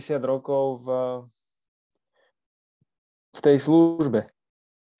 70 rokov v tej službe.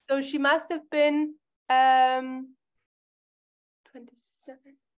 So she must have been 27.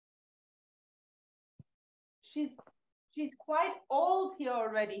 She's quite old here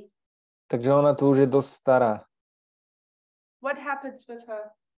already. Takže ona tu už je dosť stará. What happens with her?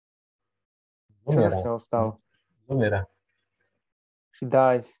 Čo sa s ňou stalo? Zomiera. She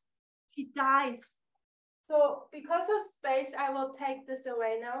dies. She dies. So because of space, I will take this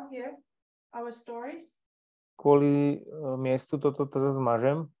away now here, our stories. Kvôli miestu toto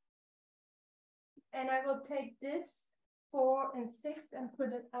zmažem. And I will take this 4 and 6 and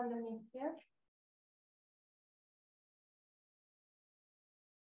put it underneath here.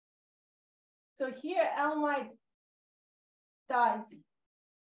 So here Ellen White dies.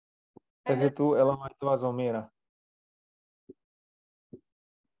 Takže tu Ellen Whiteová zomiera.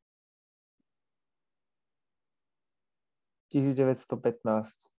 The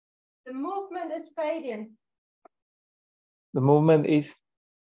movement is fading. The movement is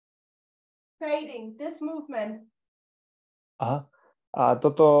Fading. This movement. Aha. A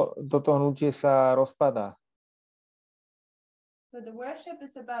toto hnutie sa rozpadá. So the worship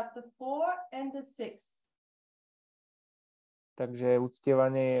is about the 4 and the 6. Takže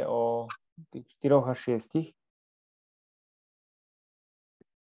uctievanie je o tých 4 a 6.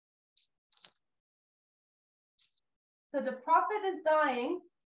 So the prophet is dying.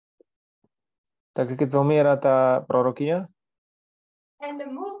 Takže keď zomiera tá prorokyňa, and the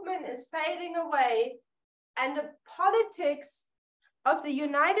movement is fading away, and the politics of the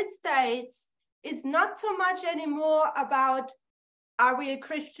United States is not so much anymore about are we a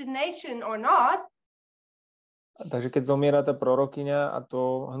Christian nation or not. Takže keď zomiera tá prorokyňa a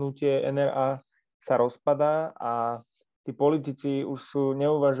to hnutie NRA sa rozpadá a tí politici už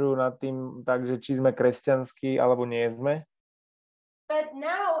neuvažujú nad tým tak, že či sme kresťanskí alebo nie sme. But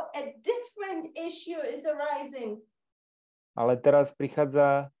now a different issue is arising. Ale teraz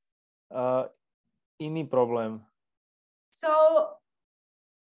prichádza iný problém. So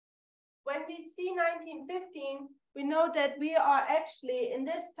when we see 1915, we know that we are actually in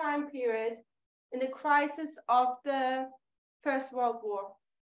this time period in the crisis of the First World War.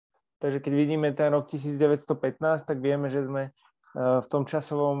 Takže keď vidíme ten rok 1915, tak vieme, že sme v tom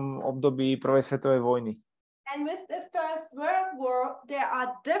časovom období Prvej svetovej vojny. And with the First World War, there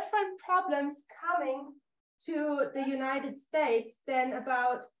are different problems coming to the United States than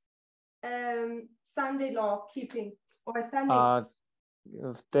about Sunday law keeping or Sunday. A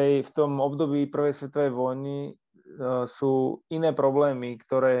v tom období Prvej svetovej vojny sú iné problémy,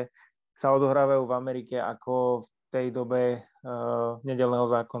 ktoré sa odohrávajú v Amerike ako v tej dobe nedeľného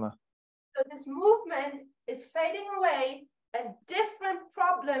zákona. So this movement is fading away and different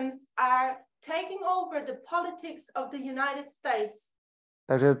problems are taking over the politics of the United States.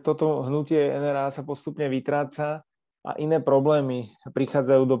 Takže toto hnutie NRA sa postupne vytráca a iné problémy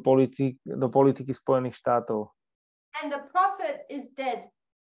prichádzajú do politiky Spojených štátov. And the prophet is dead.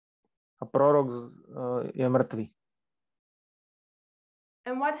 A prorok je mŕtvy.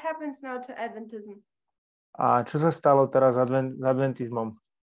 And what happens now to Adventism? A čo sa stalo teraz s adventizmom?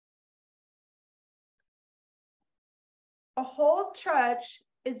 A whole church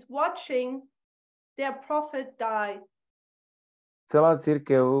is watching their prophet die. Celá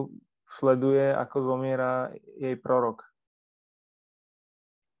cirkev sleduje, ako zomiera jej prorok.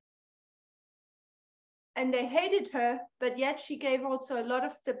 And they hated her, but yet she gave also a lot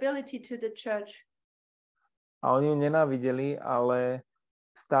of stability to the church. A oni ju nenávideli, ale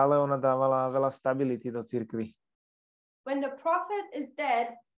stále ona dávala veľa stability do cirkvi. When the prophet is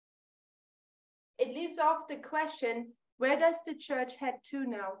dead, it leaves off the question, where does the church head to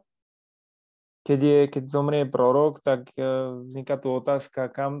now? Keď zomrie prorok, tak vzniká tu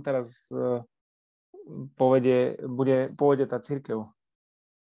otázka, kam teraz pôjde tá cirkev.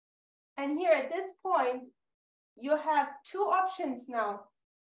 And here at this point, you have two options now.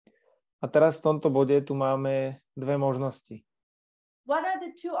 A teraz v tomto bode tu máme dve možnosti. What are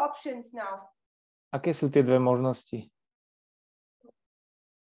the two options now? Aké sú tie dve možnosti?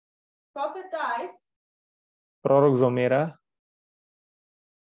 Prophet dies. Prorok zomiera.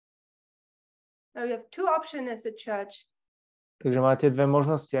 Now you have two options as a church. Takže máte dve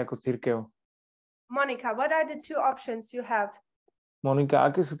možnosti ako cirkev. Monica, what are the two options you have? Monika,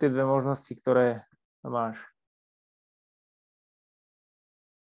 aké sú tie dve možnosti, ktoré máš?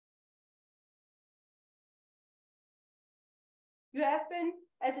 You have been,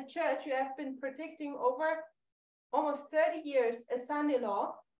 as a church, you have been predicting over almost 30 years a Sunday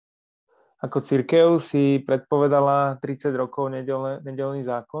law. Ako cirkev si predpovedala 30 rokov nedeľný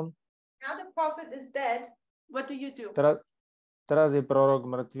zákon. Now the prophet is dead. What do you do? Teraz je prorok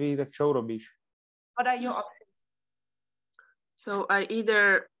mŕtvý, tak čo urobíš? What are your options? So I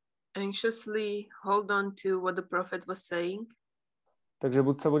either anxiously hold on to what the prophet was saying. Takže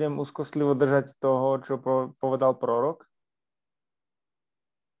buď sa budem úzkostlivo držať toho, čo povedal prorok,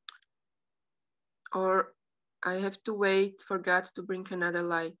 or I have to wait for God to bring another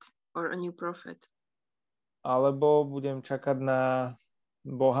light or a new prophet. alebo budem čakať na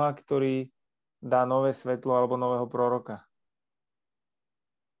Boha, ktorý dá nové svetlo alebo nového proroka.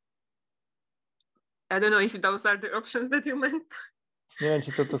 I don't know if those are the options that you meant. Neviem,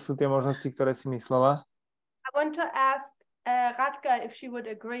 či toto sú tie možnosti, ktoré si myslela. I want to ask Radka if she would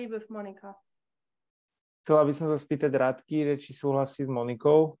agree with Monica. Chcela by som sa spýtať Radky, že či súhlasí s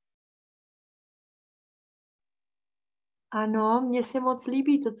Monikou. Ano, mně se moc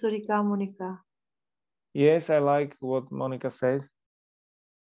líbí to, co říká Monika. Yes, I like what Monica says.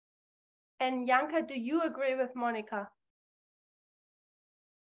 And Janka, do you agree with Monica?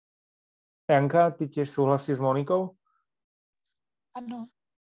 Janka, ty tiež súhlasíš s Monikou? Ano.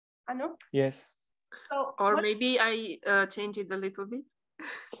 Ano? Yes. So Or what, maybe I change it a little bit.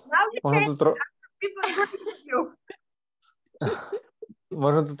 now you Možno change to, people agree with you.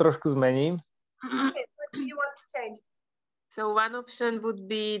 možno to trošku zmením. Okay, what do you want to change? So one option would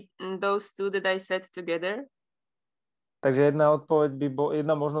be those two that I said together. Takže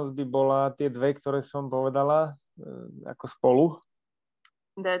jedna možnosť by bola tie dve, ktoré som povedala ako spolu.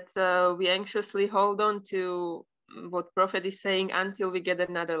 That we anxiously hold on to what prophet is saying until we get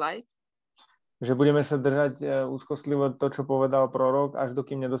another light. Že budeme sa držať úzkostlivo to, čo povedal prorok, až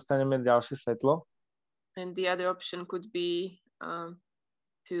dokým nedostaneme ďalšie svetlo. And the other option could be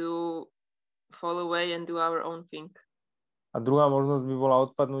to fall away and do our own thing. A druhá možnosť by bola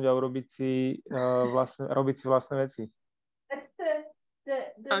odpadnúť a robiť si vlastné veci. That's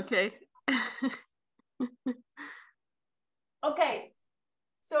the Okay. okay.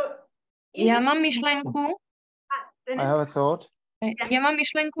 So Já mám myšlenku, I have a thought.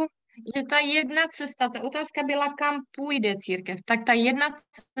 že ta jedna cesta, ta otázka byla, kam půjde církev, tak ta jedna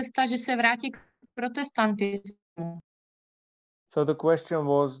cesta, že se vrátí k protestantismu. So the question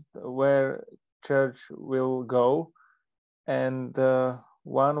was where church will go, and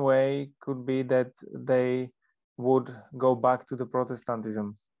one way could be that they would go back to the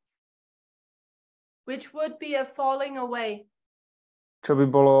Protestantism. which would be a falling away. Čo by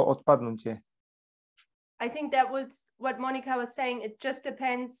bolo odpadnutie. I think that was what Monica was saying. It just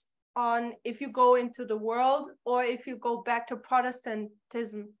depends on if you go into the world or if you go back to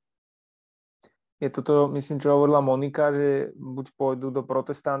Protestantism. Je toto, myslím, čo hovorila Monika, že buď pôjdu do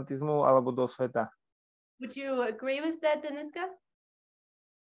protestantizmu, alebo do sveta. Would you agree with that, Deniska?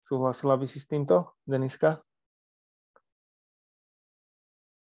 Súhlasila by si s týmto, Deniska?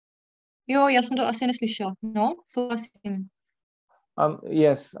 Jo, já jsem to asi neslyšela. No, souhlasím.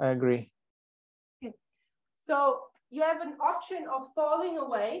 Yes, I agree. So you have an option of falling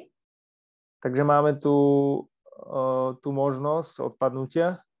away. Takže máme tú možnosť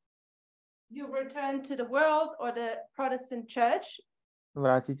odpadnutia. You return to the world or the Protestant church.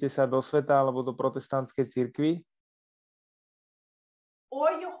 Vrátite sa do sveta alebo do protestantskej cirkvi.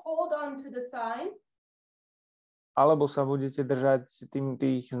 Or you hold on to the sign. Alebo sa budete držať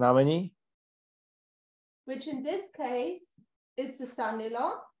tých znamení. Which in this case is the Sunday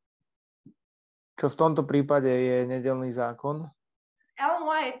law. Čo v tomto prípade je nedeľný zákon. Ellen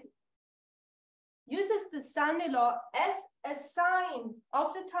White uses the Sunday law as a sign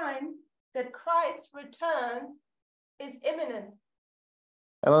of the time that Christ's return is imminent.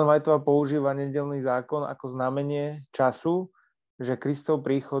 Ellen Whiteová používa nedeľný zákon ako znamenie času, že Kristov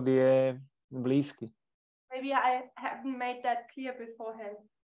príchod je blízky. Maybe I haven't made that clear beforehand.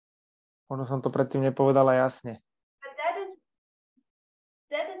 Možno som to predtým nepovedala jasne. But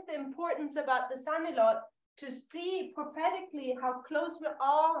that is the importance about the Sunday law, to see prophetically how close we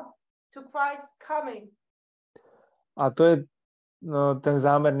are to Christ's coming. A to je ten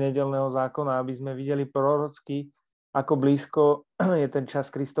zámer nedeľného zákona, aby sme videli prorocky, ako blízko je ten čas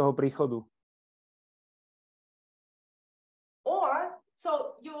Kristovho príchodu. Or,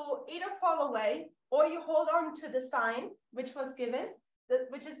 so you either fall away, or you hold on to the sign which was given,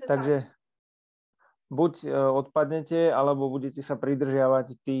 which is the Takže sign. buď odpadnete, alebo budete sa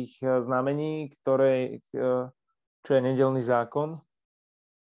pridržiavať tých znamení, čo je nedeľný zákon.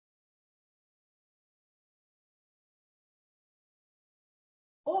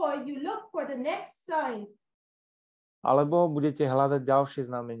 Or you look for the next sign. Alebo budete hľadať ďalšie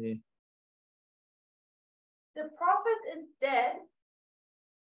znamenie. The prophet is dead.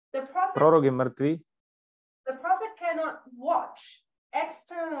 Prorok je mŕtvý. The prophet cannot watch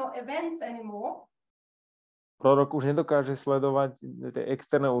external events anymore. Prorok už nedokáže sledovať tie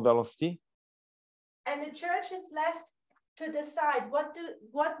externé udalosti. And the church is left to decide what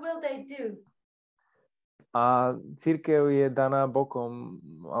will they do. A cirkev je daná bokom,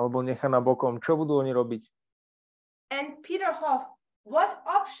 alebo nechaná bokom. Čo budú oni robiť? And Peter Hoff, what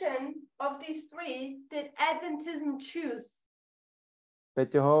option of these three did Adventism choose?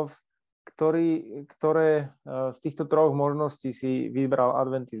 Peťo Hoff, ktoré z týchto troch možností si vybral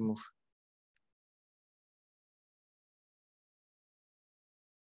adventizmus?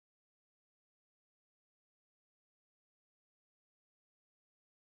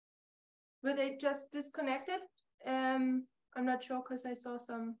 Were they just disconnected? I'm not sure because I saw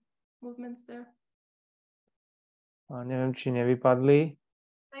some movements there. A neviem, či nevypadli.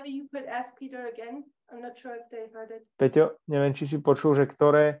 Maybe you could ask Peter again. I'm not sure if they heard it. Peťo, neviem, či si počul, že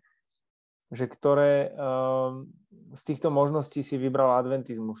ktoré z týchto možností si vybral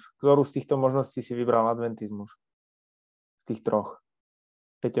adventizmus. Ktorú z týchto možností si vybral adventizmus? Z tých troch.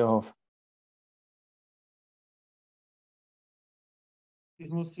 Peťo Hoff.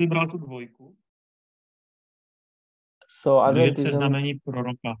 Adventismus si vybral tu dvojku. So Věce znamení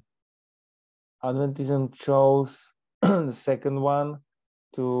proroka. Adventism chose the second one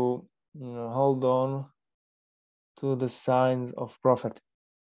to hold on to the signs of prophet.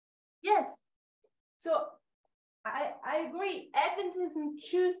 Yes. So I agree. Adventism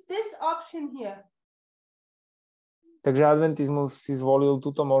choose this option here. Takže adventizmus si zvolil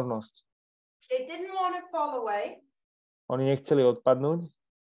túto možnosť. They didn't want to fall away. Oni nechceli odpadnúť,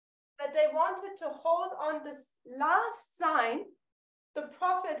 but they wanted to hold on this last sign the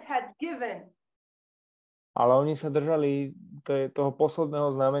prophet had given. Ale oni sa držali toho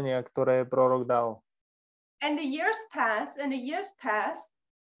posledného znamenia, ktoré prorok dal. And the years passed,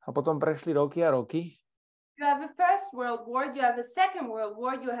 A potom prešli roky a roky. You have a First World War, you have a Second World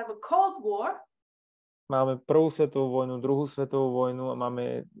War, you have a Cold War. Máme prvú svetovú vojnu, druhú svetovú vojnu a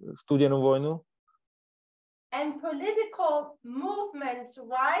máme studenú vojnu. And political movements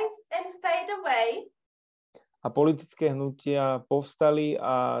rise and fade away. A politické hnutia povstali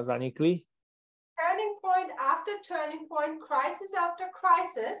a zanikli. Turning point after turning point, crisis after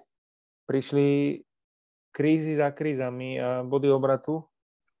crisis. Prišli krízy za krízami a body obratu.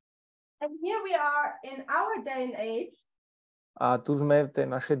 And here we are in our day and age. A tu sme v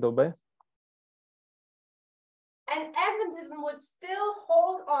tej našej dobe. And Adventism would still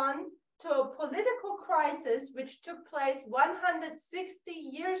hold on to a political crisis which took place 160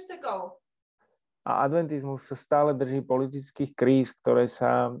 years ago. A adventizmus sa stále drží politických kríz, ktoré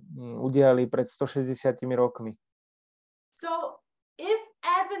sa udiali pred 160 rokmi. So if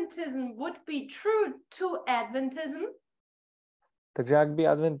Adventism would be true to Adventism, Takže ak by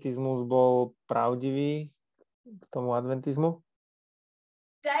adventizmus bol pravdivý k tomu adventizmu,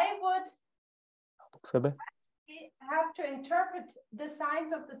 they would k sebe, have to interpret the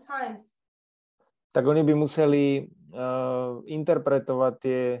signs of the times. tak oni by museli interpretovať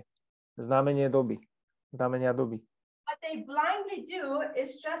tie znamenia doby. What they blindly do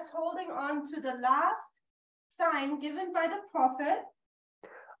is just holding on to the last sign given by the prophet.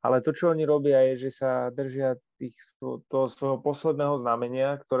 Ale to, čo oni robia, je, že sa držia toho svojho posledného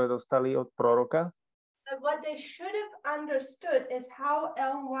znamenia, ktoré dostali od proroka. But what they should have understood is how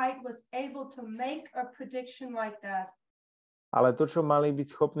Ellen White was able to make a prediction like that. Ale to, čo mali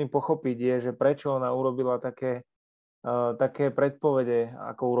byť schopní pochopiť, je, že prečo ona urobila také predpovede,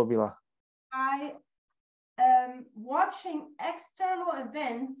 ako urobila. By watching external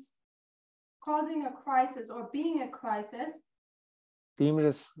events causing a crisis or being a crisis, Tým,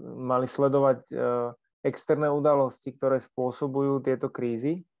 že mali sledovať externé udalosti, ktoré spôsobujú tieto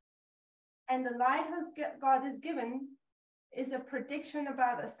krízy, and the light God has given is a prediction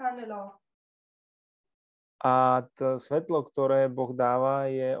about a son-in-law. a to svetlo, ktoré Boh dáva,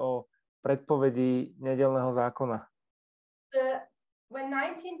 je o predpovedi nedeľného zákona. When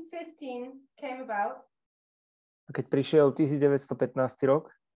 1915 came about, A keď prišiel 1915 rok,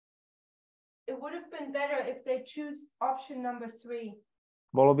 it would have been better if they choose option number 3.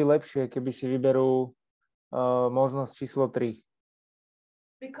 bolo by lepšie, keby si vyberú možnosť číslo 3.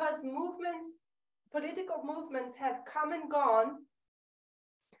 Because political movements have come and gone,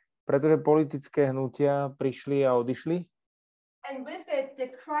 Pretože politické hnutia prišli a odišli and with it,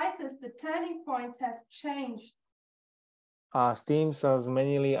 the crisis, the turning points have changed. a s tým sa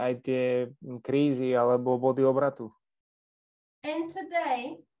zmenili aj tie krízy alebo body obratu. And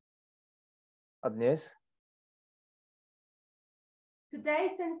today, A dnes,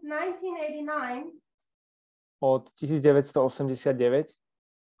 since 1989, od 1989,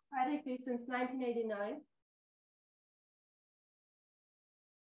 practically since 1989,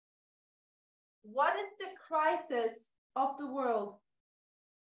 what is the crisis of the world?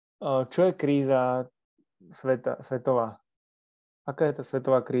 čo je kríza svetová? Aká je tá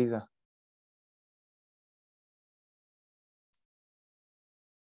svetová kríza?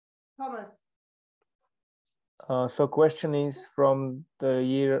 Thomas. So question is from the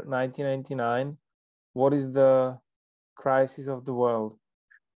year 1999, what is the crisis of the world?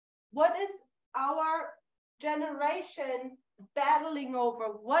 What is our generation battling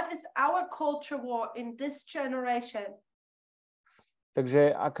over? What is our culture war in this generation?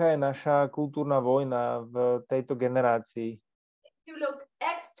 Takže aká je naša kultúrna vojna v tejto generácii? You look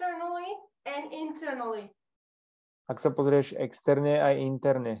externally and internally. Ak sa pozrieš externe aj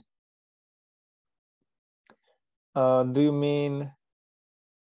interne. Do you mean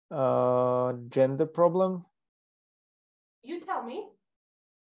gender problem? You tell me.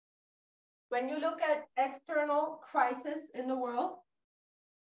 When you look at external crisis in the world,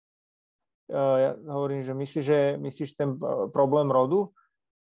 Ja hovorím, že myslíš ten problém rodu?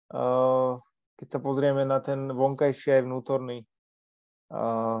 Keď sa pozrieme na ten vonkajší aj vnútorný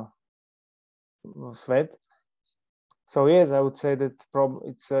svet. So yes, I would say that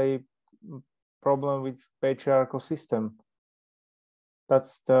it's a problem with patriarchal system.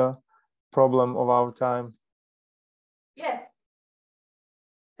 That's the problem of our time. yes.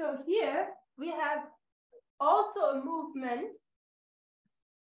 So here we have also a movement.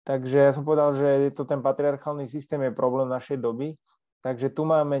 Takže ja som povedal, že je to ten patriarchálny systém je problém našej doby. Takže tu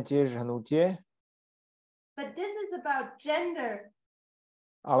máme tiež hnutie. But this is about gender.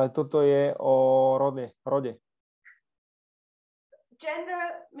 Ale toto je o rode. Gender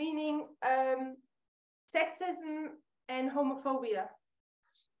meaning sexism and homophobia.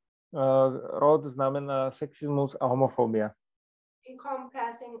 Rod znamená sexizmus a homofóbia.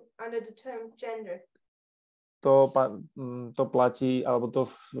 Encompassing under the term gender. To platí, alebo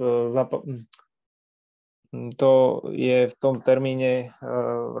to je v tom termíne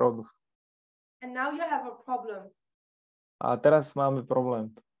rodu. And now you have a problem. A teraz máme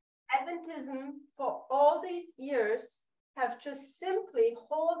problém. Adventism for all these years have just simply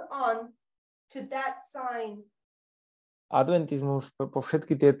hold on to that sign. Adventizmus po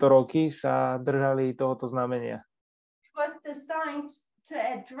všetky tieto roky sa držali tohoto znamenia. It was designed to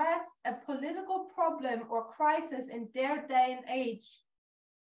address a political problem or crisis in their day and age.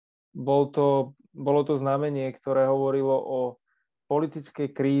 Bolo to znamenie, ktoré hovorilo o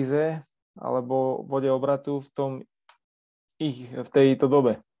politickej kríze alebo bode obratu v tejto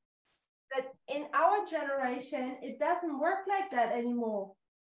dobe. But in generation, it doesn't work like that anymore.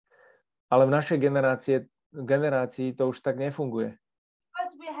 Ale v našej generácii to už tak nefunguje.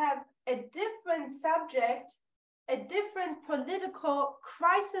 Because we have a different subject, a different political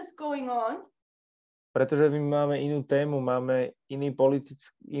crisis going on. Pretože my máme inú tému, máme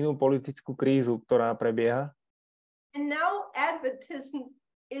inú politickú krízu, ktorá prebieha. And now Adventism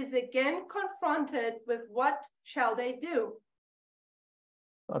is again confronted with what shall they do.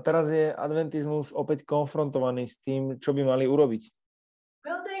 A teraz je adventizmus opäť konfrontovaný s tým, čo by mali urobiť.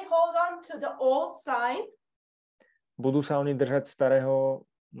 Will they hold on to the old sign? Budú sa oni držať starého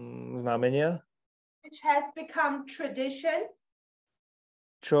znamenia, Which has become tradition,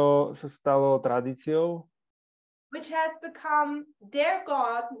 čo sa stalo tradíciou, which has become their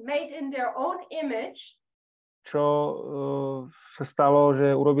God made in their own image, čo sa stalo,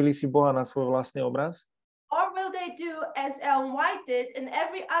 že urobili si Boha na svoj vlastný obraz, or will they do as Ellen White did and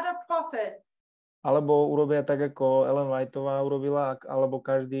every other prophet? alebo urobia tak, ako Ellen Whiteová urobila, alebo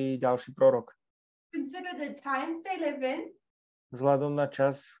každý ďalší prorok. Consider the times they live in, Vzhľadom na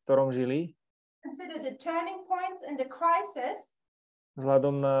čas, v ktorom žili, consider the turning points and the crisis,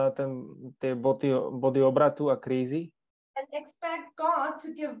 vzhľadom na tie body obratu a krízy, and expect God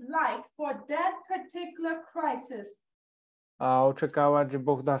to give light for that particular crisis. a očakávať, že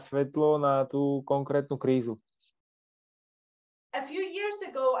Boh dá svetlo na tú konkrétnu krízu. A few years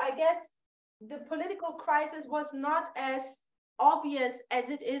ago, I guess the political crisis was not as obvious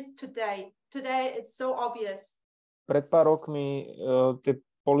as it is today. Today, it's so obvious. Pred pár rokmi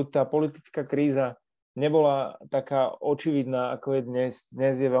tá politická kríza nebola taká očividná, ako je dnes.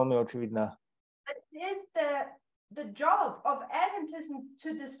 Dnes je veľmi očividná. But it is the job of Adventism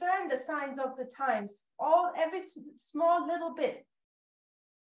to discern the signs of the times, every small little bit.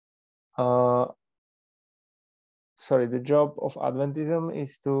 The job of Adventism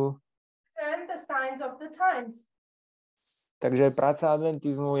is to... Discern the signs of the times. Takže práca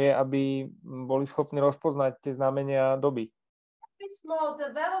adventizmu je, aby boli schopní rozpoznať tie znamenia doby. Every small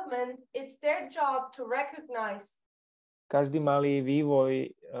development, it's their job to recognize. Každý malý vývoj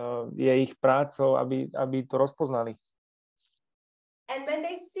je ich prácou, aby to rozpoznali. And when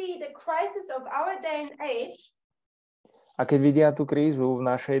they see the crisis of our day and age, a keď vidia tú krízu v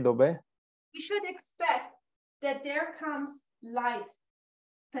našej dobe, we should expect that there comes light,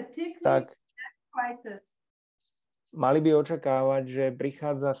 particularly tak that crisis. Mali by očakávať, že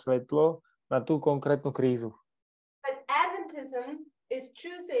prichádza svetlo na tú konkrétnu krízu. But Adventism is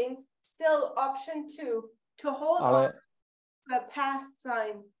choosing still option 2 to hold on to a past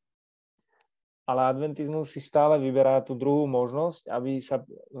sign. Ale adventizmus si stále vyberá tú druhú možnosť, aby sa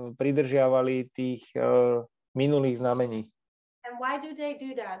pridržiavali tých minulých znamení. And why do they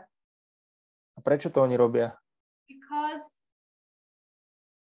do that? A prečo to oni robia? Because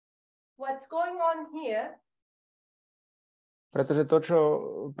what's going on here, pretože to, čo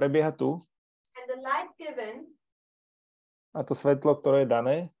prebieha tu, and the light given, a to svetlo, ktoré je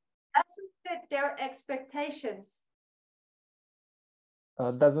dané, doesn't fit their expectations.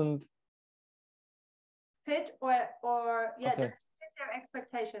 Doesn't fit doesn't fit their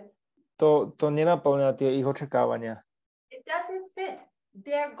expectations. To nenaplňa tie ich očakávania. It doesn't fit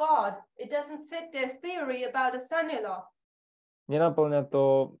their God. It doesn't fit their theory about a son-in-law. Nenaplňa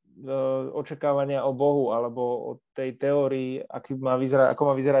to očakávania o Bohu alebo o tej teórii, ako má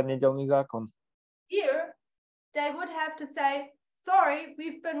vyzerať nedeľný zákon. Here, they would have to say, sorry,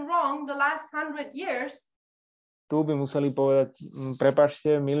 we've been wrong the last 100 years. Tu by museli povedať,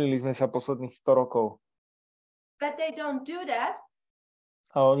 prepáčte, mýlili sme sa posledných 100 rokov. But they don't do that.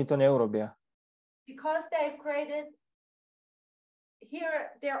 A oni to neurobia. Because they've created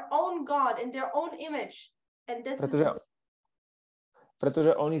here their own God in their own image. And this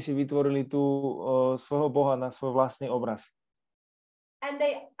pretože oni si vytvorili tu svojho Boha na svoj vlastný obraz. And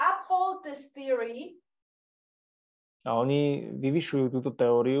they uphold this theory. A oni vyvyšujú túto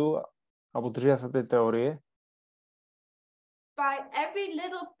teóriu, alebo držia sa tej teórie. By every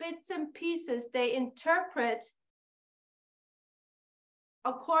little bits and pieces they interpret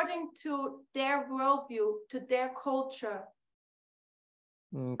according to their worldview, to their culture.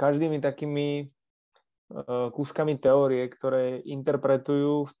 Každými takými kúskami teórie, ktoré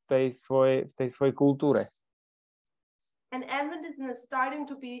interpretujú v tej svojej kultúre. And Adventism is starting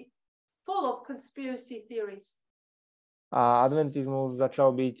to be full of conspiracy theories. A adventizmus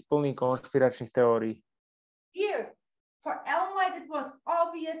začal byť plný konšpiračných teórií. Here, for Ellen White, it was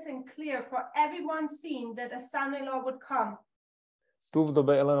obvious and clear for everyone seeing that a son-in-law would come. Tu v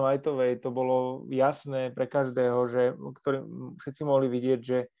dobe Ellen Whiteovej to bolo jasné pre každého, ktorý všetci mohli vidieť,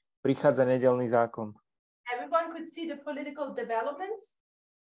 že prichádza nedeľný zákon. Everyone could see the political developments.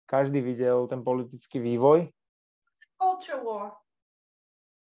 každý videl ten politický vývoj Culture war.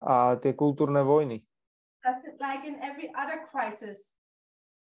 a tie kultúrne vojny. Just like in every other crisis.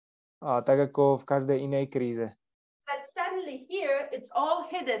 A tak ako v každej inej kríze. But suddenly here, it's all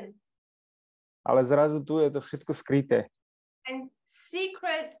hidden. Ale zrazu tu je to všetko skryté. And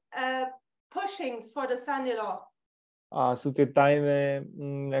secret pushings for the son-in-law. A sú tie tajné,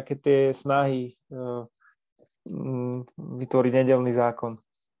 nejaké tie snahy vytvoriť nedeľný zákon.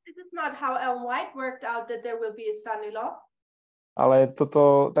 This is not how Ellen White worked out that there will be a son-in-law. Ale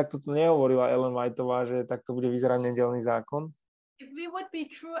takto to nehovorila Ellen Whiteová, že takto bude vyzerať nedeľný zákon. If we would be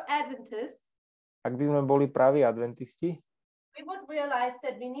true Adventists, Ak by sme boli praví adventisti, we would realize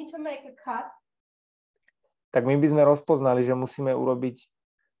that we need to make a cut. tak my by sme rozpoznali, že musíme urobiť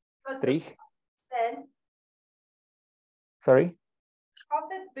strih. Then, Sorry?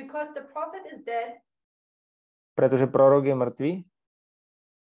 because the prophet is dead, Pretože prorok je mŕtvý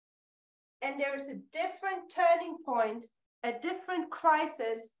and there is a different turning point, a different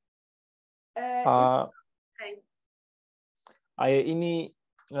crisis. a je iný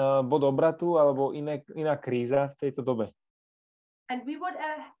bod obratu alebo iná kríza v tejto dobe. And we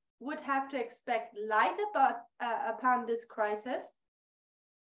would have to expect light upon this crisis.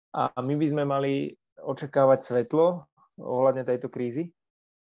 A my by sme mali očakávať svetlo ohľadne tejto krízy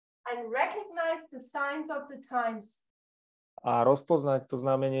And recognize the signs of the times. a rozpoznať to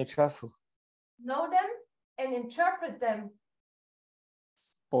znamenie času. Know them and interpret them.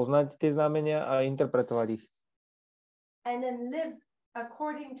 Poznať tie znamenia a interpretovať ich. And then live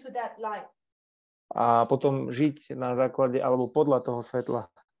according to that light. A potom žiť na základe alebo podľa toho svetla.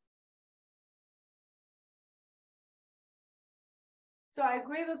 So I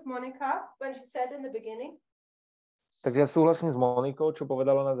agree with Monica when she said in the beginning, Takže ja súhlasím s Monikou, čo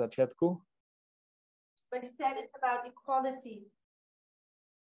povedala na začiatku, when she said it's about equality.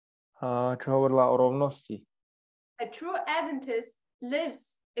 čo hovorila o rovnosti. A true Adventist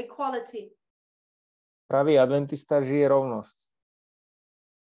lives equality. Pravý adventista žije rovnosť.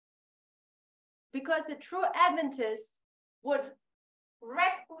 Because a true Adventist would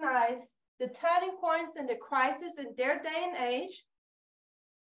recognize the turning points and the crisis in their day and age.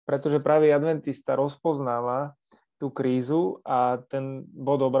 Pretože pravý adventista rozpoznáva tú krízu a ten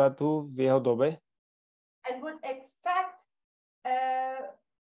bod obratu v jeho dobe And would expect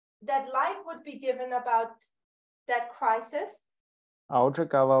that light would be given about that crisis. a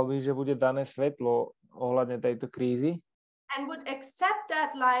očakával by, že bude dané svetlo ohľadne tejto krízy And would accept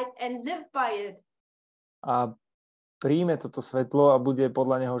that light and live by it. a príjme toto svetlo a bude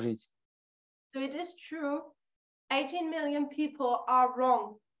podľa neho žiť. So it is true, 18 million people are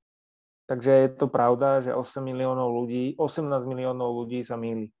wrong. Takže je to pravda, že 18 miliónov ľudí sa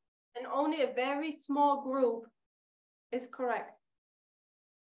mýli. And only a very small group is correct.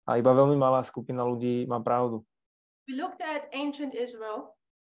 A iba veľmi malá skupina ľudí má pravdu. We looked at ancient Israel,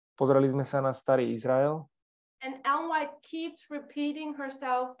 Pozreli sme sa na starý Izrael and Ellen White keeps repeating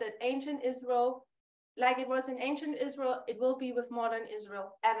herself that ancient Israel, like it was in ancient Israel, it will be with modern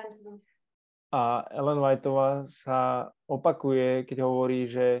Israel, Adventism. a Ellen Whiteová sa opakuje, keď hovorí,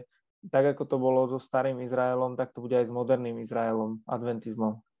 že tak ako to bolo so starým Izraelom, tak to bude aj s moderným Izraelom,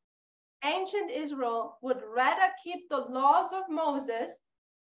 adventizmom. Ancient Israel would rather keep the laws of Moses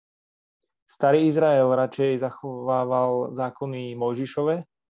Starý Izrael radšej zachovával zákony Mojžišove,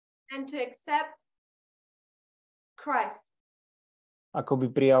 than to accept Christ. ako by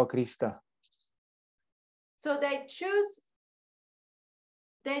prijal Krista. So they choose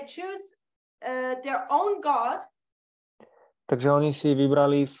their own God Takže oni si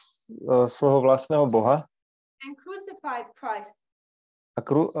vybrali svojho vlastného Boha and crucified Christ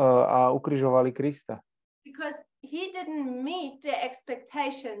a ukrižovali Krista. because he didn't meet their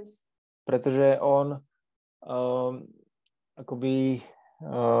expectations. Pretože on akoby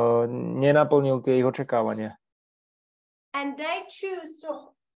nenaplnil tie ich očakávania. And they choose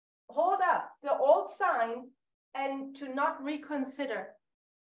to hold up the old sign and to not reconsider.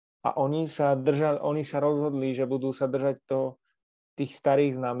 A oni sa rozhodli, že budú sa držať tých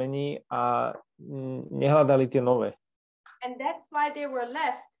starých znamení a nehľadali tie nové. And that's why they were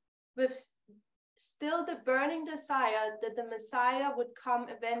left with still the burning desire that the Messiah would come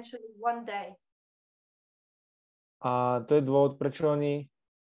eventually one day. A to je dôvod, prečo oni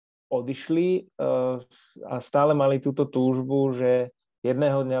odišli a stále mali túto túžbu, že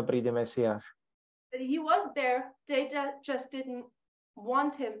jedného dňa príde Mesiáš. But he was there, they just didn't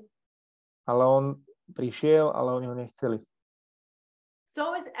want him. Ale on prišiel, ale oni ho nechceli.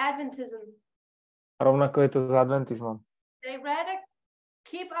 So is Adventism. A rovnako je to s adventizmom. They rather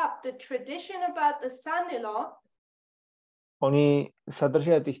keep up the tradition about the son-in-law Oni sa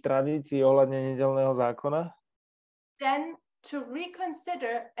držia tých tradícií ohľadne nedeľného zákona, then to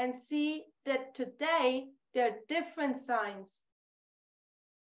reconsider and see that today there are different signs.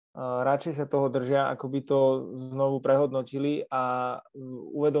 Radšej sa toho držia, ako by to znovu prehodnotili a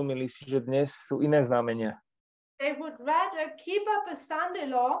uvedomili si, že dnes sú iné znamenia. They would rather keep up a Sunday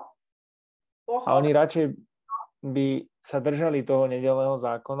law or A oni radšej by sa držali toho nedeľného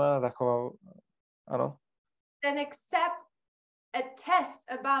zákona, áno, than accept a test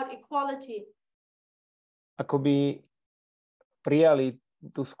about equality. ako by prijali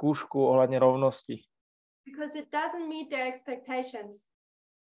tú skúšku ohľadne rovnosti. Because it doesn't meet their expectations.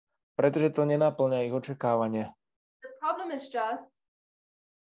 Pretože to nenaplňa ich očakávania. The problem is just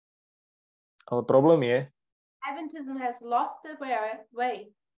Ale problém je, Adventism has lost their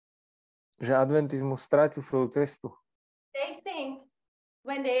way. že adventizmus strátil svoju cestu. They think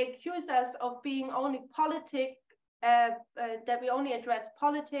when they accuse us of being only that we only address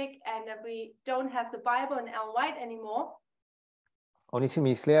politics and that we don't have the Bible and Ellen White anymore. Oni si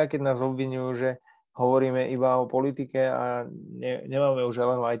myslia, keď nás obvinujú, že hovoríme iba o politike a nemáme už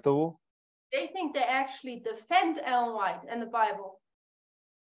Ellen Whiteovú. They think they actually defend Ellen White and the Bible.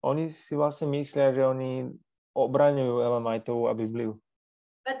 Oni si vlastne myslia, že oni obraňujú Ellen Whiteovú a Bibliu.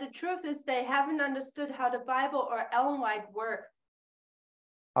 But the truth is they haven't understood how the Bible or Ellen White worked.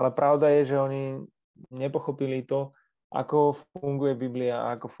 Ale pravda je, že oni nepochopili to, ako funguje Biblia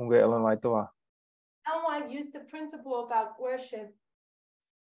a ako funguje Ellen Whiteová. Ellen White used the principle about worship.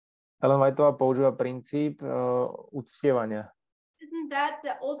 Ellen Whiteová používa princíp uctievania. Isn't that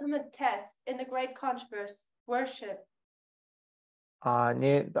the ultimate test in the great controversy? Worship. A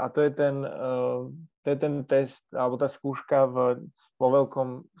to je ten test, alebo tá skúška vo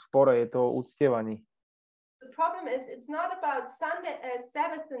veľkom spore, je to o uctievaní. The problem is it's not about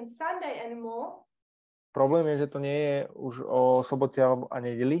Sabbath and Sunday anymore. Problém je, že to nie je už o sobote a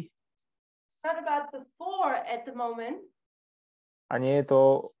nedeli. It's not about the four at the moment. A nie je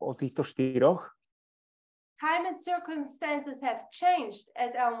to o týchto štyroch. Time and circumstances have changed,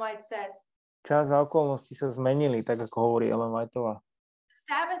 as Ellen White says. Čas a okolnosti sa zmenili, tak ako hovorí Ellen Whiteová. The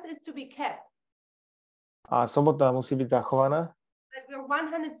Sabbath is to be kept. A sobota musí byť zachovaná. But we're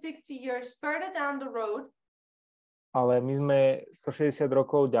 160 years further down the road. Ale my sme 160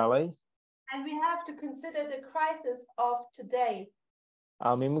 rokov ďalej. And we have to consider the crisis of today.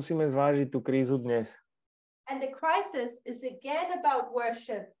 A my musíme zvážiť tú krízu dnes. And the crisis is again about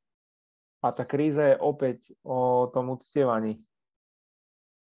worship. A tá kríza je opäť o tom uctievaní.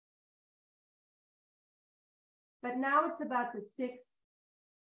 But now it's about the 6.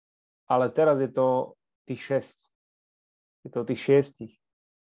 Ale teraz je to tých 6. Je to tých 6.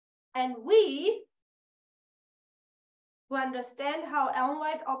 And we, who understand how Ellen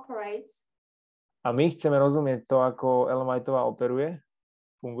White operates, A my chceme rozumieť to, ako Ellen Whiteová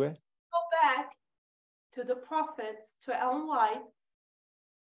funguje. go back to the prophets, to Ellen White.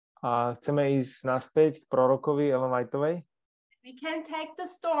 A chceme ísť naspäť k prorokovi Ellen Whiteovej. We can take the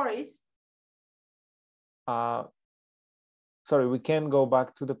stories. We can go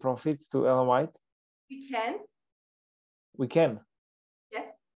back to the prophets, to Ellen White. We can. We can. Yes,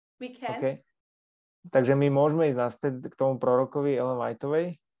 we can. Okay. Takže my môžeme ísť naspäť k tomu prorokovi Ellen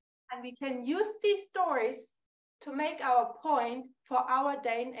Whiteovej. And we can use these stories to make our point for our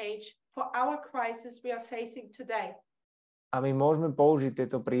day and age, for our crisis we are facing today. A my môžeme použiť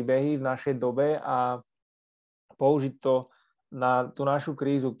tieto príbehy v našej dobe a použiť to na tú našu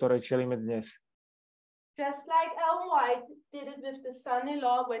krízu, ktorej čelíme dnes. Just like Ellen White did it with the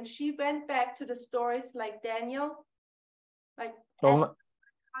son-in-law when she went back to the stories like Daniel, like Esther,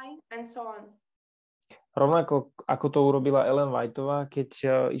 and so on. Rovnako ako to urobila Ellen Whiteová, keď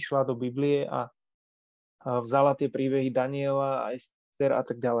išla do Biblie a vzala tie príbehy Daniela a Ester a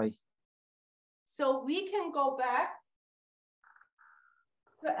tak ďalej. So we can go back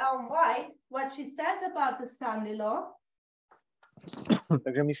to Ellen White, what she says about the son-in-law.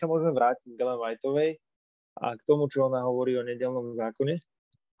 Takže my sa môžeme vrátiť k Ellen Whiteovej a k tomu, čo ona hovorí o nedeľnom zákone.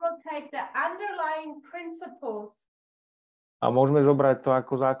 We'll take the underlying principles. A môžeme zobrať to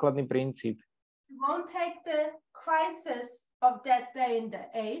ako základný princíp. We won't take the crisis of that day and the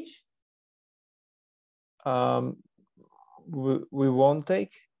age. We won't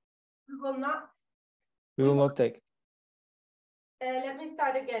take? We will not. We will not take. Let me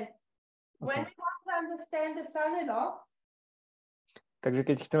start again. Okay. When we want to understand the son-in-law, takže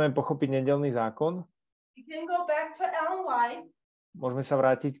keď chceme pochopiť nedeľný zákon, we can go back to Ellen White. Môžeme sa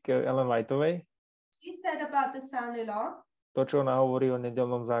vrátiť k Ellen Whiteovej. She said about the son-in-law. To, čo ona hovorí o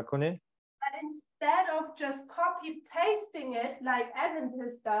nedeľnom zákone. But instead of just copy-pasting it like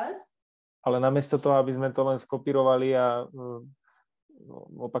Adventist does, Ale namiesto toho, aby sme to len skopírovali a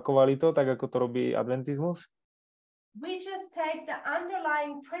opakovali to, tak ako to robí adventizmus, we just take the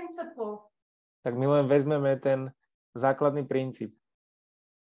underlying principle, tak my len vezmeme ten základný princíp.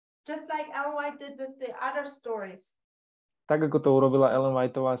 just like Ellen White did with the other stories. Tak ako to urobila Ellen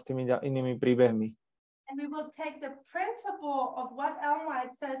Whiteová s tými inými príbehmi. And we will take the principle of what Ellen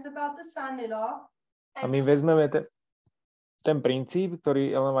White says about the son-in-law. A my vezmeme ten princíp,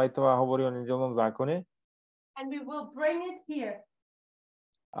 ktorý Ellen Whiteová hovorí o nedeľnom zákone, and we will bring it here.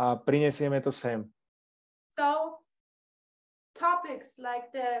 a prinesieme to sem. So topics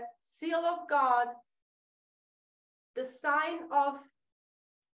like the seal of God, the sign of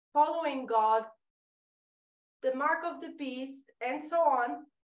following God, the mark of the beast, and so on.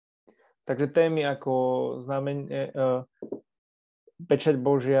 Takže témy ako znamenie, pečať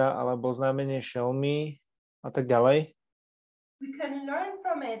Božia alebo znamenie šelmy a tak ďalej. We can learn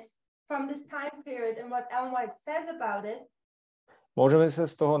from it, from this time period and what Ellen White says about it. Môžeme sa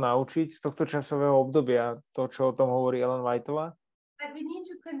z toho naučiť, z tohto časového obdobia, to, čo o tom hovorí Ellen Whiteová. But we need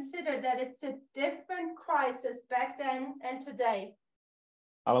to consider that it's a different crisis back then and today.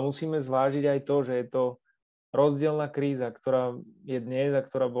 Ale musíme zvážiť aj to, že je to rozdielna kríza, ktorá je dnes a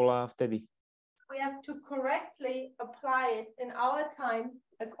ktorá bola vtedy. We have to correctly apply it in our time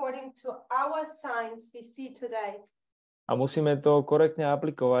according to our signs we see today. A musíme to korektne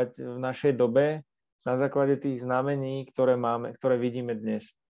aplikovať v našej dobe na základe tých znamení, ktoré máme, ktoré vidíme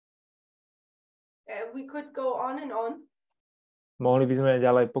dnes. We could go on and on. Mohli by sme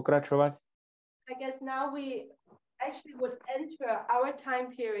ďalej pokračovať. I guess now we actually would enter our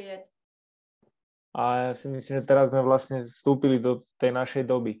time period. A ja si myslím, že teraz sme vlastne vstúpili do tej našej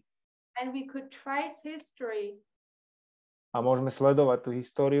doby. And we could trace history A môžeme sledovať tú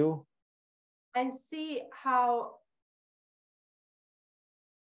históriu and see how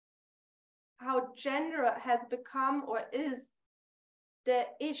gender has become or is the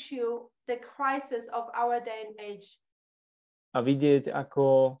issue, the crisis of our day and age. a vidieť,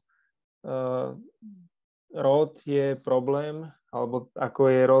 ako rod je problém, alebo ako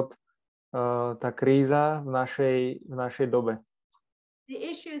je rod tá kríza v našej dobe. The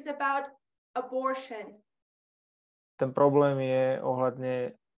issue is about abortion. Ten problém je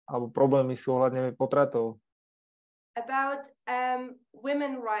problémy sú ohľadne potratov. About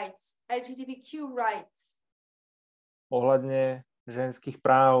women rights, LGBTQ rights. Ohľadne ženských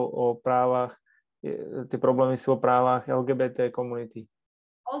práv, o právach, tie problémy sú o právach LGBT komunity.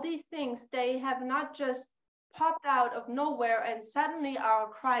 All these things, they have not just popped out of nowhere and suddenly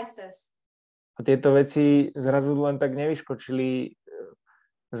are a crisis. A tieto veci zrazu len tak nevyskočili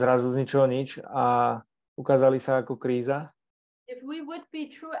zrazu z ničoho nič a ukázali sa ako kríza. If we would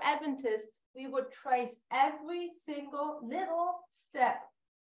be true Adventists, we would trace every single little step.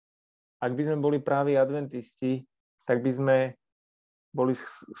 Ak by sme boli právi adventisti, tak by sme boli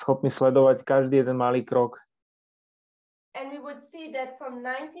schopní sledovať každý jeden malý krok. And we would see that from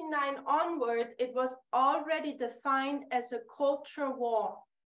 1999 onward, it was already defined as a culture war.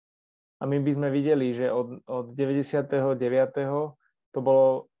 A my by sme videli, že od 99. to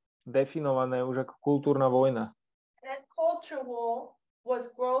bolo definované už ako kultúrna vojna. That culture war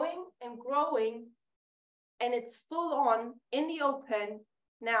was growing and growing, and it's full on in the open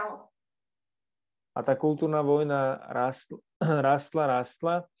now. A tá kultúrna vojna rastla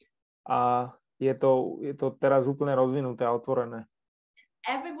a je to teraz úplne rozvinuté a otvorené.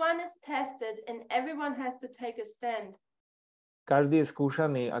 Everyone is tested and everyone has to take a stand. Každý je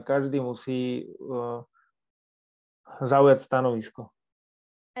skúšaný a každý musí zaujať stanovisko.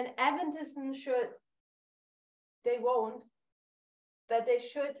 And Adventism they won't, but they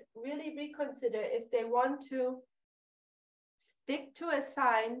should really reconsider if they want to stick to a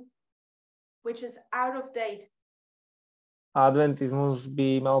sign which is out of date. A adventizmus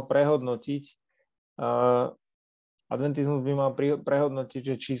by mal prehodnotiť,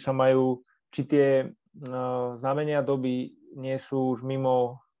 že či tie znamenia doby nie sú už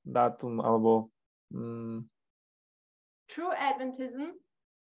mimo dátum, alebo True Adventism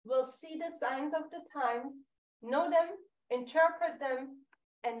will see the signs of the times, know them, interpret them,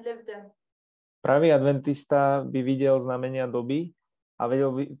 and live them. Pravý adventista by videl znamenia doby a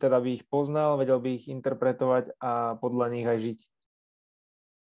by ich poznal, vedel by ich interpretovať a podľa nich aj žiť.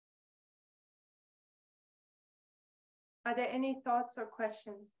 Are there any thoughts or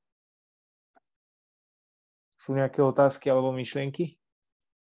questions? Sú nejaké otázky alebo myšlienky?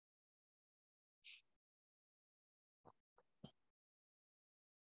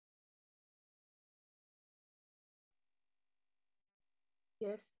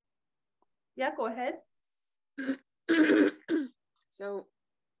 Yes. Yeah, go ahead. So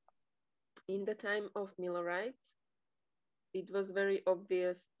in the time of Millerites, it was very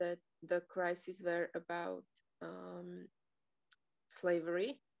obvious that the crises were about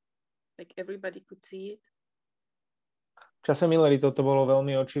slavery. Like everybody could see it. V čase Milleritov to bolo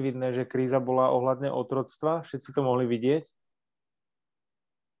veľmi očividné, že kríza bola ohľadne otroctva, všetci to mohli vidieť.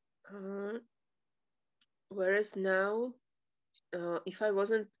 Whereas now, if I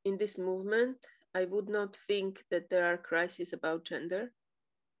wasn't in this movement, I would not think that there are crises about gender.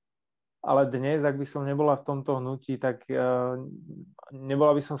 Ale dnes, ak by som nebola v tomto hnutí, tak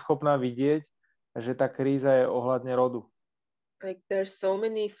nebola by som schopná vidieť, že tá kríza je ohľadne rodu. Like there's so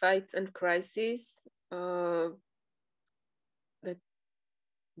many fights and crises that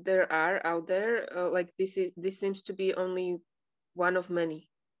there are out there. Like this seems to be only one of many.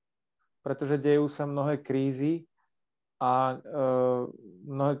 Pretože dejú sa mnohé krízy a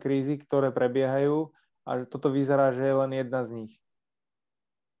mnohé krízy, ktoré prebiehajú a toto vyzerá, že je len jedna z nich.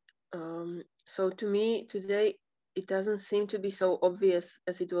 So to me today it doesn't seem to be so obvious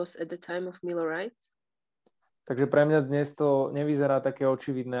as it was at the time of Millerites. Takže pre mňa dnes to nevyzerá také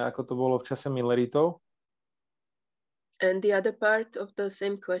očividné, ako to bolo v čase Milleritov. And the other part of the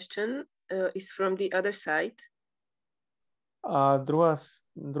same question is from the other side. A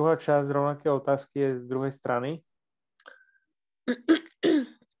druhá časť rovnaké otázky je z druhej strany.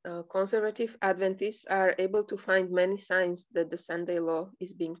 Conservative Adventists are able to find many signs that the Sunday law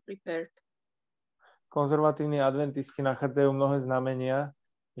is being prepared. Konzervatívni adventisti nachádzajú mnohé znamenia,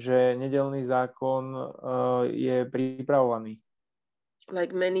 že nedeľný zákon je pripravovaný.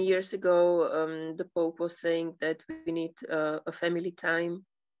 Like many years ago, the Pope was saying that we need a family time.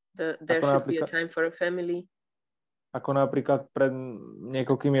 There should be a time for a family. Ako napríklad pred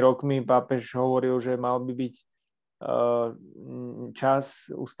niekoľkými rokmi pápež hovoril, že mal by byť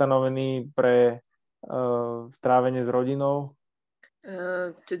čas ustanovený pre trávenie s rodinou.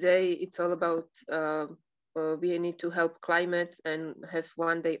 Today it's all about we need to help climate and have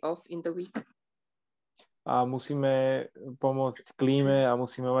one day off in the week. A musíme pomôcť klíme a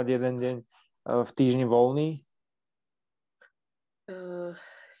musíme mať jeden deň v týždni voľný.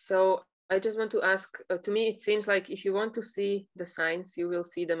 So I just want to ask, to me it seems like if you want to see the signs, you will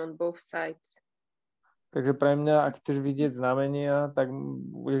see them on both sides. Takže pre mňa, ak chceš vidieť znamenia, tak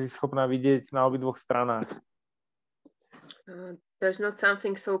budeš schopná vidieť na obidvoch stranách. There's not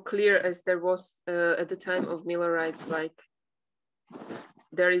something so clear as there was at the time of Millerites, like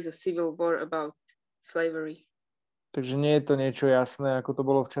there is a civil war about slavery. Takže nie je to niečo jasné, ako to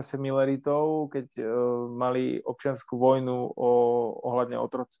bolo v čase Milleritov, keď mali občiansku vojnu ohľadne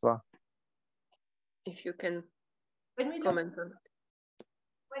otroctva. If you can comment on it.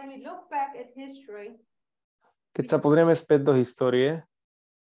 When we look back at history, keď sa pozrieme späť do histórie,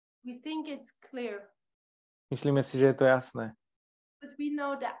 we think it's clear. Myslíme si, že je to jasné. Because we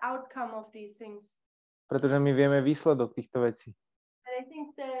know the outcome of these things. Pretože my vieme výsledok týchto vecí. And I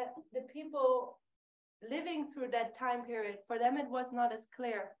think the people living through that time period, for them it was not as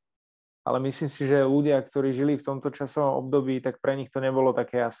clear. Ale myslím si, že ľudia, ktorí žili v tomto časovom období, tak pre nich to nebolo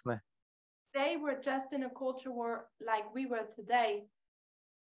také jasné. They were just in a culture war like we were today.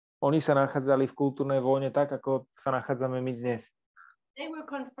 Oni sa nachádzali v kultúrnej vojne tak, ako sa nachádzame my dnes. They were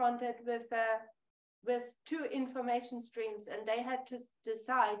confronted with two information streams and they had to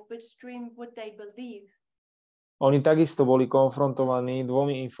decide which stream would they believe. Oni takisto boli konfrontovaní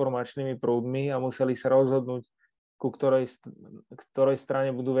dvomi informačnými prúdmi a museli sa rozhodnúť, ku ktorej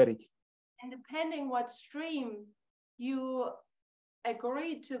strane budú veriť. And depending what stream you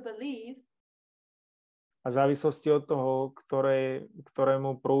agreed to believe, a v závislosti od toho,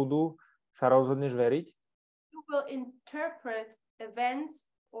 ktorému prúdu sa rozhodneš veriť, you will interpret events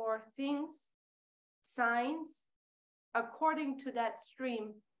or things, signs, according to that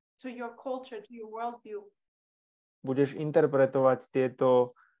stream, to your culture, to your worldview. Budeš interpretovať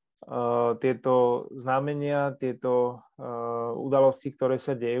tieto znamenia, tieto udalosti, ktoré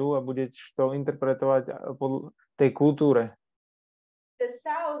sa dejú a budeš to interpretovať podľa tej kultúre. The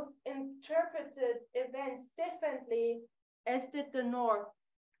South interpreted events differently as did the North.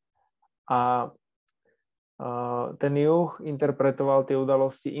 A ten juh interpretoval tie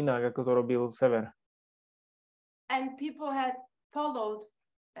udalosti inak, ako to robil sever. And people had followed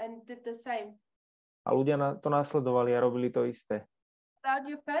and did the same. A ľudia to následovali a robili to isté. About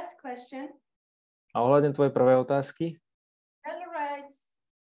your first question, a ohľadne tvojej prvej otázky, Millerites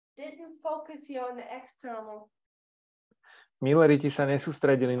didn't focus here on the external. Milleriti sa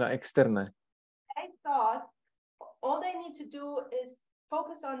nesústredili na externé. I thought all they need to do is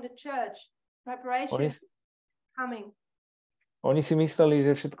focus on the church, preparation coming. Oni si mysleli,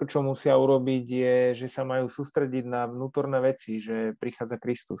 že všetko, čo musia urobiť, je, že sa majú sústrediť na vnútorné veci, že prichádza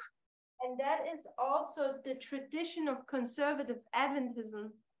Kristus. And And that is also the tradition of conservative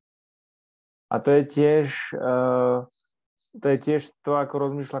Adventism. A to je tiež to, ako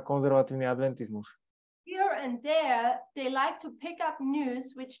rozmýšľa konzervatívny adventizmus. Here and there, they like to pick up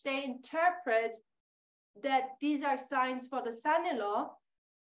news which they interpret that these are signs for the son-in-law.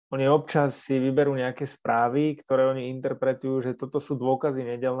 Oni občas si vyberú nejaké správy, ktoré oni interpretujú, že toto sú dôkazy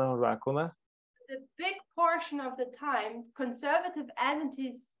nedeľného zákona. The big portion of the time, conservative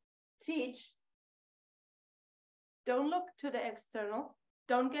Adventists teach, don't look to the external,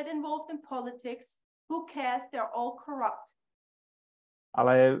 don't get involved in politics, who cares, they're all corrupt.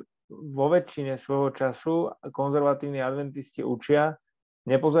 Ale vo väčšine svojho času konzervatívni adventisti učia,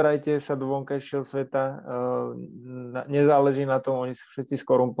 nepozerajte sa do vonkajšieho sveta, nezáleží na tom, oni sú všetci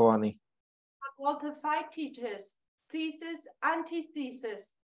skorumpovaní. Walter White teaches thesis,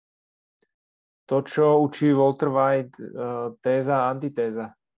 antithesis. To, čo učí Walter White, téza a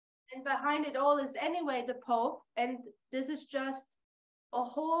antitéza. And behind it all is anyway the Pope, and this is just a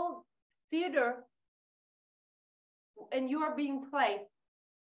whole theater, and you are being played.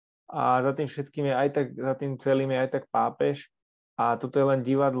 A za tým všetkým je aj tak, za tým celým je aj tak pápež a toto je len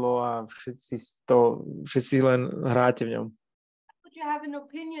divadlo a všetci len hráte v ňom. Would you have an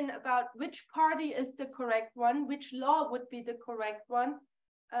opinion about which party is the correct one, which law would be the correct one,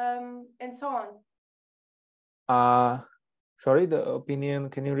 and so on? Sorry, the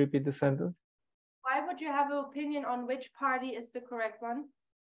opinion, can you repeat the sentence? Why would you have an opinion on which party is the correct one?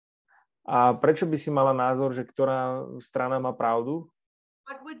 A prečo by si mala názor, že ktorá strana má pravdu?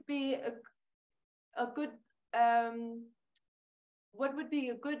 What would be a good what would be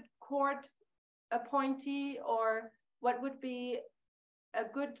a good court appointee, or what would be a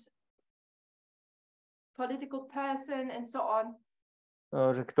good political person, and so on?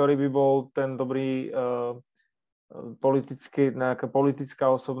 Že ktorý by bol ten dobrý nejaká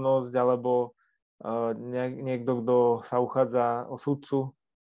politická osobnosť, alebo niekto, kto sa uchádza o sudcu.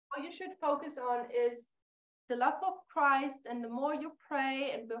 What you should focus on is the love of Christ, and the more you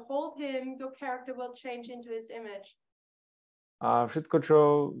pray and behold him, your character will change into his image. A všetko,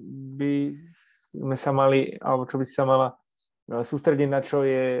 čo by sme sa mali, alebo čo by si sa mala sústrediť na čo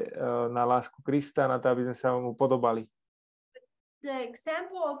je na lásku Krista, na to, aby sme sa mu podobali. The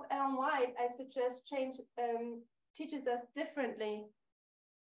example of Ellen White, I suggest, teaches us differently.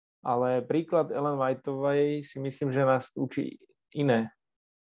 Ale príklad Ellen Whiteovej si myslím, že nás učí iné.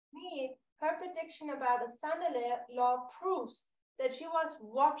 Me, her prediction about a son-in-law proves that she was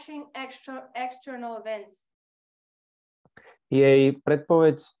watching external events. Jej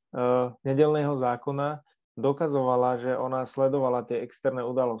predpoveď nedeľného zákona dokazovala, že ona sledovala tie externé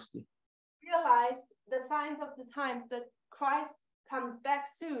udalosti. Realized the signs of the times that Christ comes back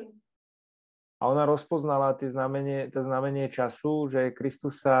soon. A ona rozpoznala tie znamenie času, že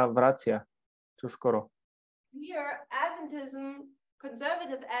Kristus sa vracia čoskoro. Here,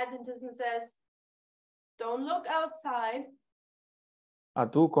 conservative Adventism says, don't look outside. A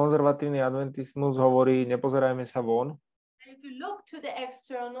tu konzervatívny adventizmus hovorí, nepozerajme sa von. And if you look to the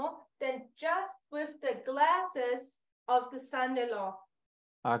external, then just with the glasses of the son-in-law.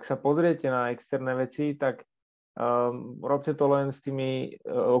 A ak sa pozriete na externé veci, tak robte to len s tými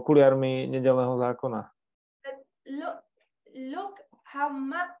okuliarmi nedeľného zákona. Look how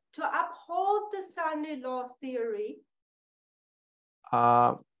much to uphold the son-in-law theory.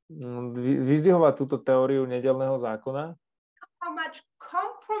 A vyzdvihovať túto teóriu nedeľného zákona. How much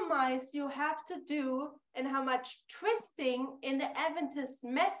compromise you have to do, and how much twisting in the Adventist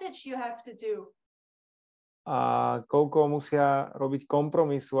message you have to do. A koľko musia robiť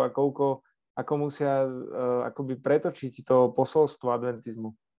kompromisu a ako musia akoby pretočiť to posolstvo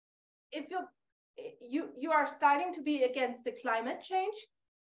adventizmu. If you are starting to be against the climate change,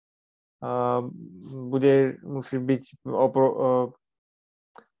 musíš byť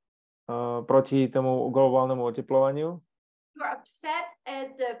proti tomu globálnemu oteplovaniu. You are upset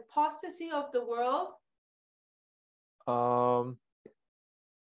at the apostasy of the world.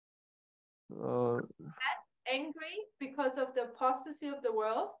 Angry because of the apostasy of the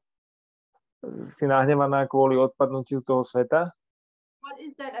world. Si nahnevaná kvôli odpadnutiu toho sveta. What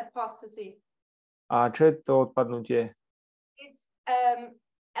is that apostasy? A čo je to odpadnutie? It's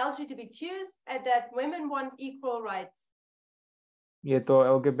LGBTQs and that women want equal rights. Je to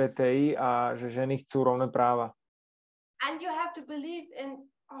LGBTI a že ženy chcú rovné práva. And you have to believe in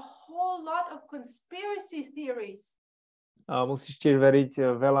a whole lot of conspiracy theories. A musíš tiež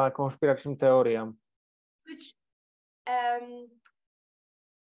veriť veľa konšpiračným teóriám.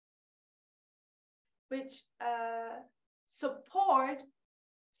 Which support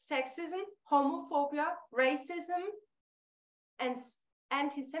sexism, homophobia, racism, and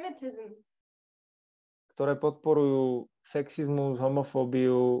anti-Semitism. Ktoré podporujú sexizmus,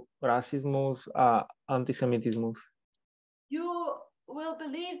 homofóbiu, rasizmus a antisemitizmus. You will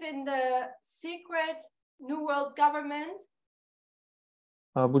believe in the secret New World Government.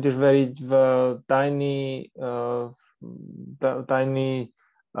 Budeš veriť v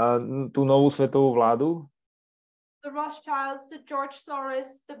tú novú svetovú vládu. The Rothschilds, the George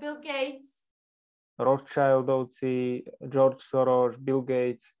Soros, the Bill Gates. Rothschildovci, George Soros, Bill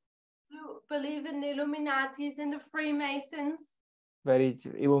Gates. You believe in the Illuminatis and the Freemasons.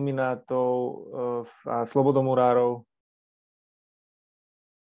 Veriť v iluminátov a slobodomurárov.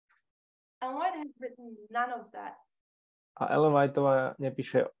 And White has written none of that. A Ellen Whiteová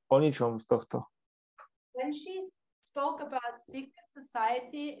nepíše o ničom z tohto. When she spoke about secret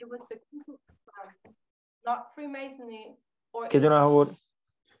society, it was the Ku Klux Klan, not Freemasonry or.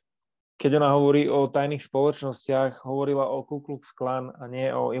 Keď ona hovorí o tajných spoločnostiach, hovorila o Ku Klux Klan a nie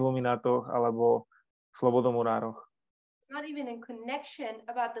o iluminátoch alebo slobodomurároch. It's not even in connection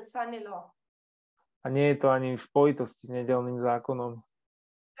about the Sunday law. A nie je to ani v spojitosti s nedeľným zákonom.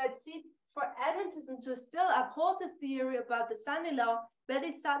 But see, for Adventism to still uphold the theory about the Sunday law, where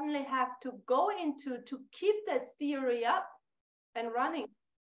they suddenly have to go into to keep that theory up and running.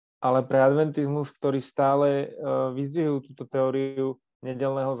 Ale pre adventizmus, ktorý stále vyzdvihujú túto teóriu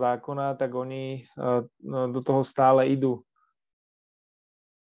nedeľného zákona, tak oni do toho stále idú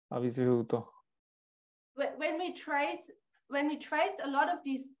a vyzdvihujú to. When we trace a lot of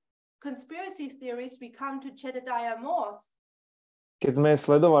these conspiracy theories, we come to Jedediah Morse. Keď sme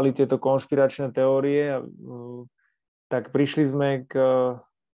sledovali tieto konšpiračné teórie, tak prišli sme k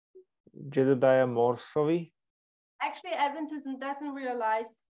Jedediah Morsovi. Actually, Adventism doesn't realize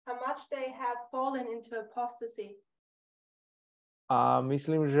how much they have fallen into apostasy. A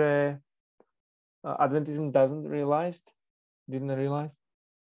myslím, že Adventism didn't realize.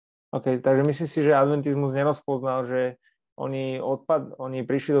 OK, takže myslím si, že adventizmus nerozpoznal, že oni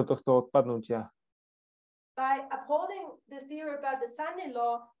prišli do tohto odpadnutia. By upholding the theory about the Sunday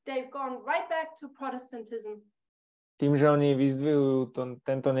law, they've gone right back to Protestantism. Tým, že oni vyzdvihujú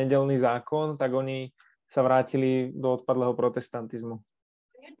tento nedeľný zákon, tak oni sa vrátili do odpadlého protestantizmu.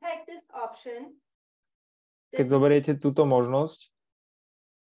 When you take this option, keď zoberiete túto možnosť,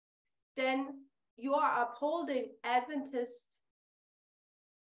 then you are upholding Adventist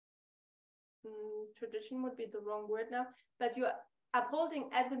tradition would be the wrong word now, but you are upholding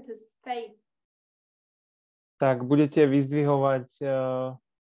Adventist faith. Tak budete vyvyšovať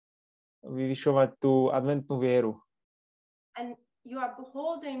tú adventnú vieru. And you are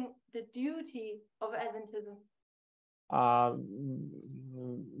beholding the duty of Adventism. A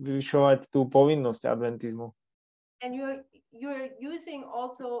vyvyšovať tú povinnosť adventizmu. And you're using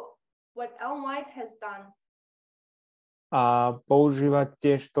also what Ellen White has done. A používať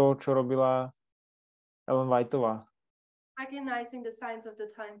tiež to, čo robila Ellen Whiteová. Recognizing the signs of the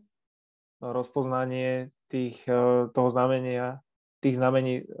times. Rozpoznanie toho znamenia, tých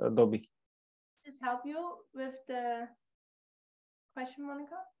znamení doby. Does this help you with the question,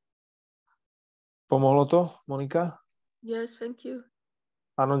 Monica? Pomohlo to, Monika? Yes, thank you.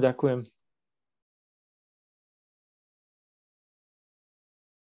 Áno, ďakujem.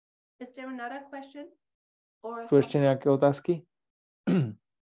 Is there another question? Sú ešte nejaké otázky?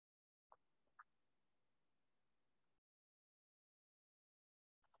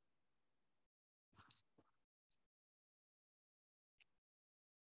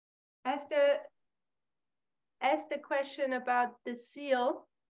 As the question about the seal,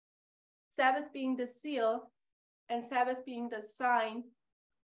 Sabbath being the seal and Sabbath being the sign,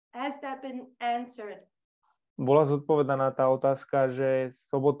 has that been answered? Bola zodpovedaná tá otázka, že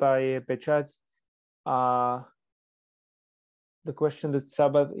sobota je pečať a the question that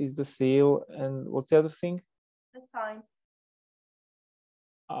Sabbath is the seal and what's the other thing? The sign.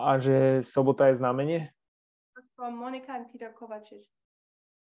 A že sobota je znamenie? That's from Monica and Peter Kovačič.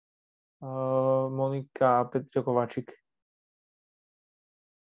 Monika a Petr Kovačík.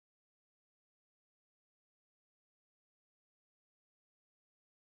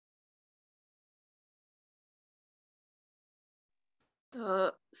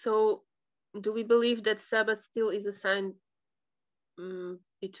 So do we believe that Sabbath still is a sign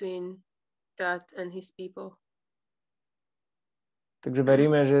between God and his people? Takže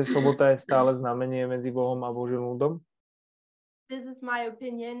veríme, že sobota je stále znamenie medzi Bohom a Božím ľudom. This is my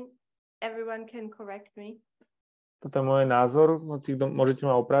opinion. Everyone can correct me. Toto je môj názor, môžete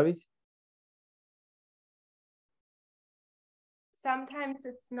ma opraviť. Sometimes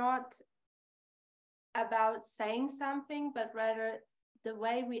it's not about saying something, but rather the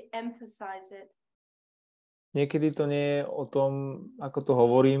way we emphasize it. niekedy to nie je o tom, ako to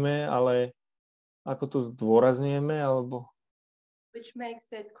hovoríme, ale ako to zdôrazňujeme, alebo which makes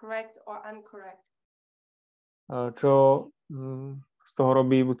it correct or incorrect. čo z toho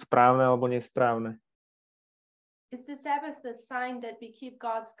robí buď správne alebo nesprávne. Is the Sabbath the sign that we keep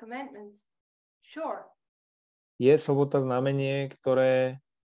God's commandments? Sure. Je sobota znamenie, ktoré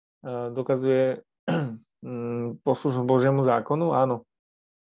dokazuje poslušnosť Božiemu zákonu? Áno.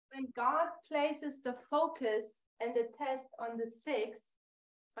 When God places the focus and the test on the 6,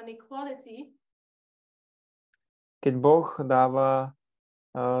 on equality, keď Boh dáva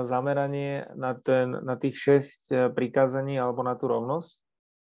zameranie na tých 6 prikázaní alebo na tú rovnosť,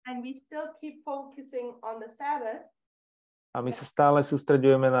 and we still keep focusing on the Sabbath, a my sa stále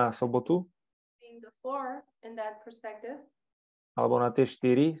sústreďujeme na sobotu, being the 4 in that perspective, alebo na tie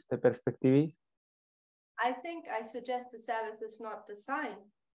 4 z tej perspektívy, I think I suggest the Sabbath is not the sign.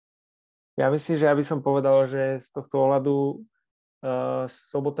 ja myslím, že ja by som povedal, že z tohto ohľadu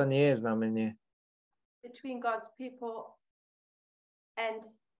sobota nie je znamenie Between God's people and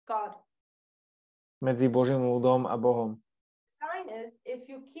God. medzi Božím ľudom a Bohom. Sign is if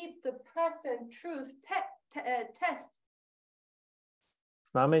you keep the present truth test.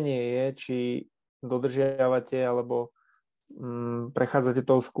 Znamenie je, či dodržiavate alebo prechádzate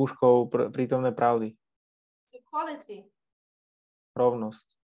tou skúškou prítomnej pravdy. Equality.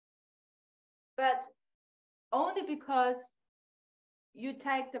 Rovnosť. But only because you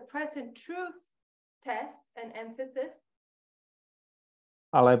take the present truth test and emphasis.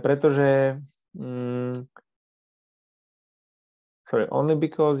 Ale pretože only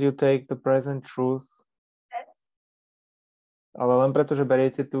because you take the present truth, ale len preto, že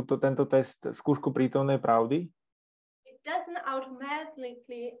beriete tento test, skúšku prítomnej pravdy, it doesn't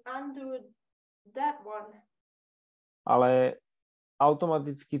automatically undo that one. Ale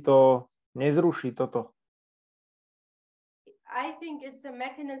automaticky to nezruší toto. I think it's a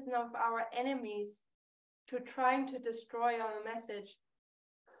mechanism of our enemies to trying to destroy our message.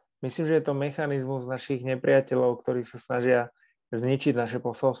 Myslím, že je to mechanizmus našich nepriateľov, ktorí sa snažia zničiť naše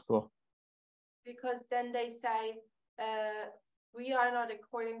posolstvo. Because then they say, we are not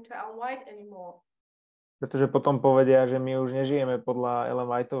according to Ellen White anymore. Pretože potom povedia, že my už nežijeme podľa Ellen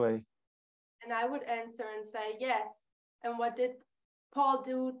Whiteovej. And I would answer and say, yes. And what did Paul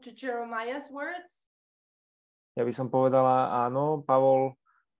do to Jeremiah's words? Ja by som povedala, áno, Pavol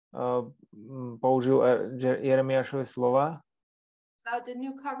použil Jeremiášove slova about the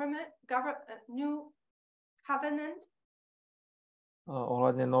new covenant.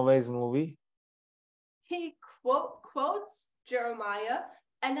 Ohľadne novej zmluvy. He quotes Jeremiah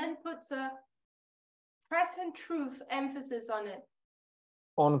and then puts a present truth emphasis on it.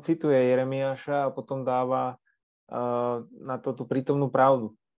 On cituje Jeremiáša a potom dáva na to tú prítomnú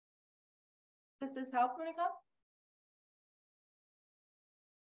pravdu. Does this help, Monica?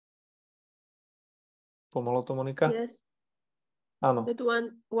 Pomohlo to, Monika? Yes. Áno. But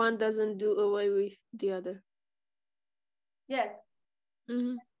one doesn't do away with the other. Yes.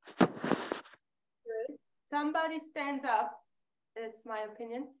 Mm-hmm. Good. Somebody stands up, that's my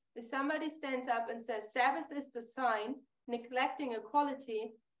opinion. If somebody stands up and says Sabbath is the sign, neglecting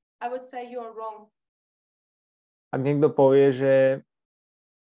equality, I would say you're wrong. Ak niekto povie, že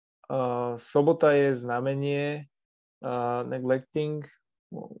sobota je znamenie, neglecting,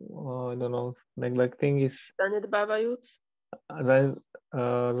 I don't know, neglecting is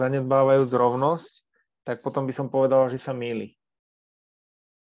zanedbávajúc rovnosť, tak potom by som povedal, že sa mýli.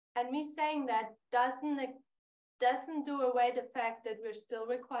 And me saying that doesn't do away the fact that we're still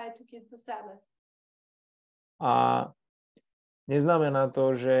required to keep the Sabbath. A neznamená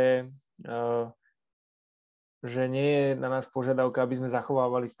to, že nie je na nás požiadavka, aby sme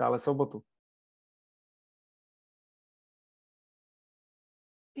zachovávali stále sobotu.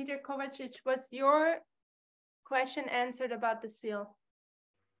 Peter Kovačič, was your question answered about the seal?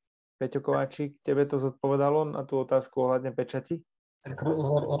 Peťo Kováčik, tebe to zodpovedalo na tú otázku ohľadne pečati? Tak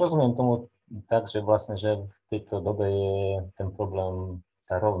rozumiem tomu tak, že vlastne, že v tejto dobe je ten problém,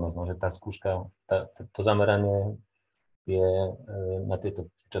 tá rovnosť, no, že tá skúška, to zameranie je na tieto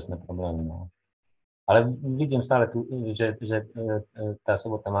súčasné problémy. No. Ale vidím stále tu, že tá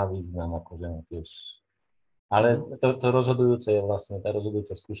sobota má význam, akože tiež. Ale to rozhodujúce je vlastne, tá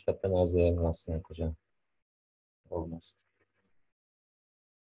rozhodujúca skúška pre nás je vlastne akože rovnosť.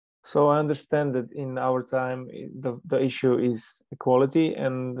 So I understand that in our time the issue is equality,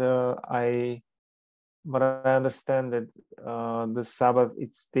 and I understand that the Sabbath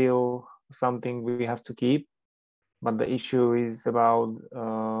is still something we have to keep, but the issue is about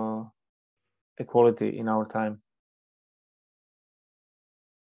equality in our time.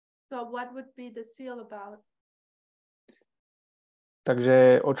 So what would be the seal about?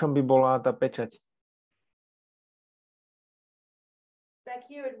 Takže o čom by bola tá pečať? Back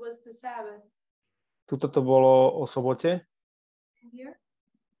here it was the Sabbath. Tuto to bolo o sobote. Here?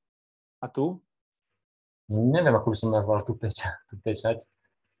 A tu? Neviem, ako by som nazval tú pečať.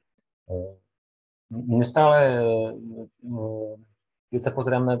 Mne stále, keď sa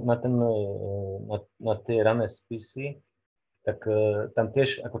pozerám na tie rané spisy, tak tam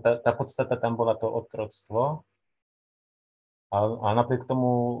tiež, ako tá podstata tam bola to otroctvo. A napriek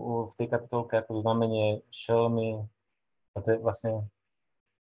tomu v tej kapitolke ako znamenie šelmy, a to je vlastne,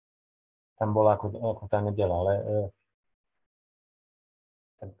 tam bola ako tá nedeľa, ale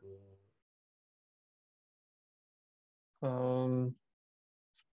tak...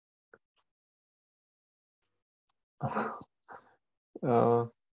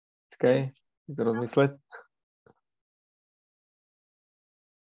 Čakaj, to rozmysleť.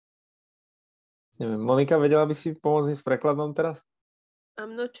 Neviem, Monika, vedela by si pomôcť s prekladom teraz?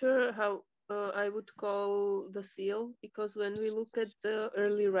 I'm not sure how I would call the seal, because when we look at the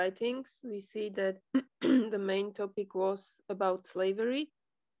early writings, we see that the main topic was about slavery,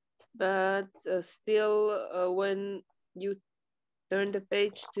 but still when you turn the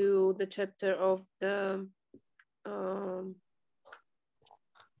page to the chapter of the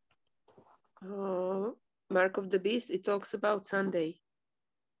Mark of the Beast, it talks about Sunday.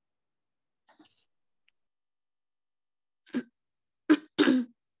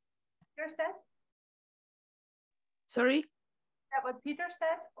 Peter said? Sorry? Is that what Peter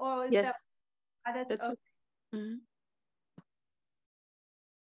said? Or is Yes. that's What, okay. Mhm.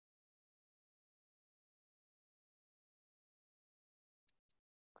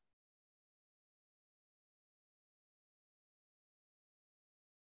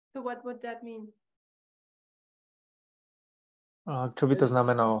 So what would that mean? A čo by to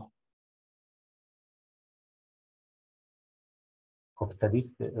znamenalo? Vtedy,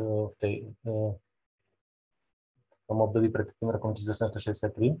 v tom období pred tým rokom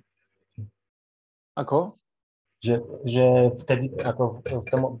 1863. Ako? Že vtedy, ako v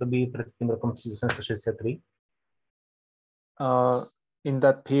tom období pred tým rokom 1863. In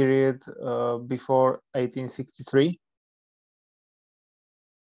that period before 1863.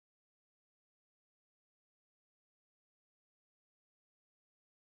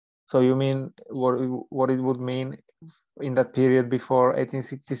 So you mean what it would mean in that period before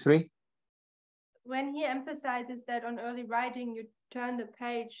 1863? When he emphasizes that on early writing, you turn the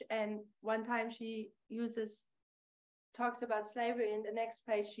page, and one time she talks about slavery, and the next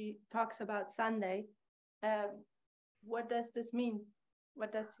page she talks about Sunday. What does this mean?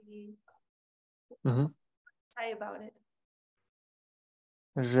 What does he say about it?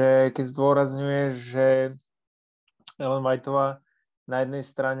 Že keď zdôrazňuje, že Ellen Whiteová na jednej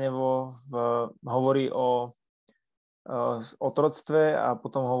strane hovorí o otroctve a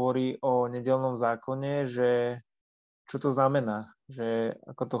potom hovorí o nedeľnom zákone, že čo to znamená, že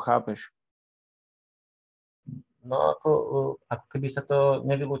ako to chápeš? No ako keby sa to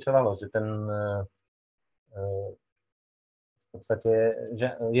nevylúčovalo, že v podstate,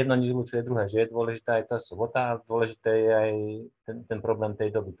 že jedno nevylúčuje druhé, že je dôležitá aj tá sobota a dôležité je aj ten problém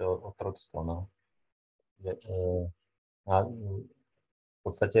tej doby, to otroctvo. No. A v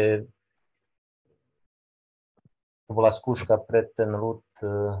podstate to bola skúška pre ten ľud,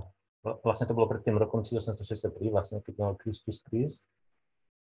 vlastne to bolo pred tým rokom 1863, vlastne keď mal Kristus prísť,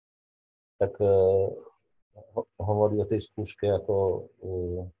 tak hovorí o tej skúške ako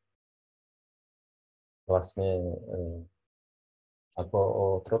vlastne ako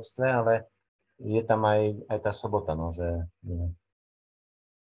o otroctve, ale je tam aj tá sobota, no, že...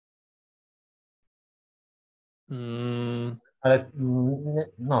 Ale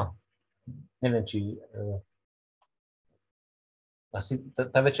no, neviem, či... Asi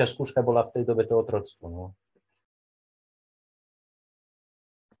tá väčšia skúška bola v tej dobe to otroctvo, no.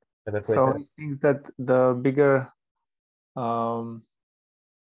 So he thinks that the bigger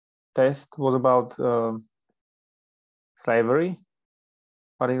test was about slavery,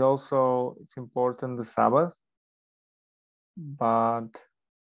 but it's important the Sabbath. But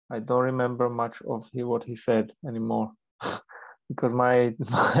I don't remember much of what he said anymore because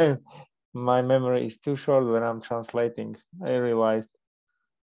my memory is too short when I'm translating. I realized.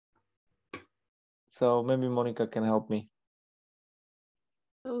 So maybe Monica can help me.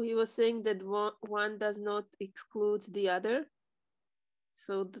 So he was saying that one does not exclude the other.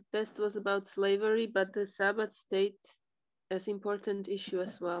 So the test was about slavery, but the Sabbath stayed as important issue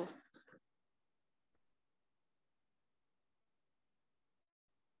as well.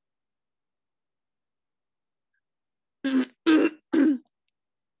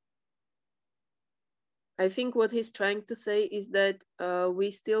 I think what he's trying to say is that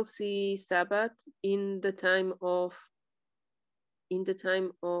we still see Sabbath in the time of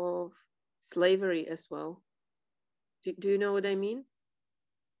slavery as well. Do you know what I mean?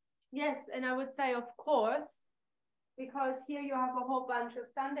 Yes, and I would say, of course, because here you have a whole bunch of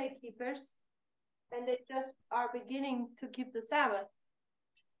Sunday keepers, and they just are beginning to keep the Sabbath.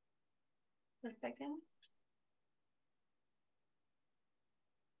 A second.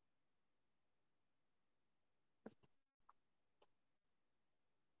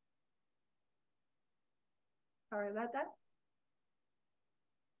 Sorry about that.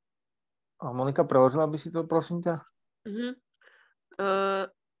 A Monika, preložila by si to, prosím ťa?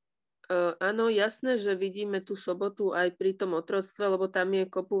 Áno, jasné, že vidíme tú sobotu aj pri tom otroctve, lebo tam je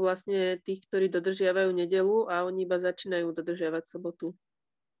kopu vlastne tých, ktorí dodržiavajú nedeľu a oni iba začínajú dodržiavať sobotu.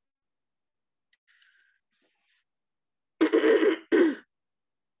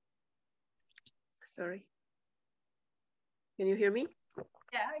 Sorry. Can you hear me?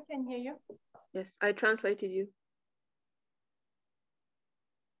 Yeah, I can hear you. Yes, I translated you.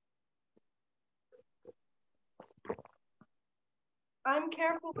 I'm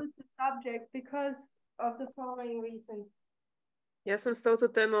careful with the subject because of the following reasons. Ja som s touto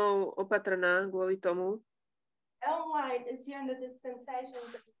témou opatrná kvôli tomu, Ellen White is here in the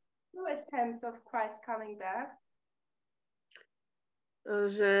dispensations of 2 attempts of Christ coming back.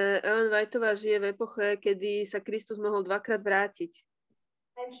 že Ellen Whiteová žije v epoche, kedy sa Kristus mohol 2-krát vrátiť.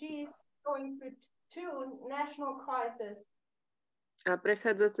 And she is going through 2 national crises. A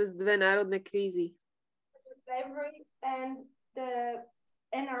prechádza cez 2 národné krízy. Slavery and the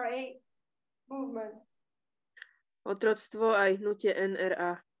NRA movement. Otroctvo aj hnutie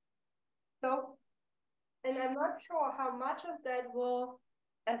NRA. So, and I'm not sure how much of that will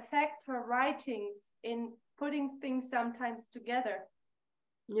affect her writings in putting things sometimes together.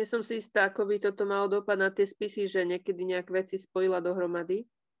 Nie som si istá, ako by toto malo dopad na tie spisy, že niekedy nejak veci spojila dohromady.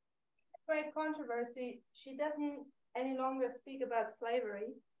 Great controversy. She doesn't any longer speak about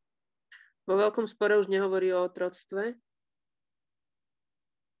slavery. Vo veľkom spore už nehovorí o otroctve.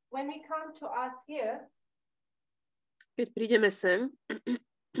 When we come to us here, keď prídeme sem,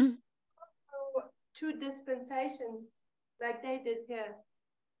 2 dispensations like they did here.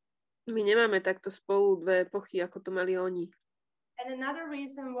 My nemáme takto spolu 2 epochy, ako to mali oni. And another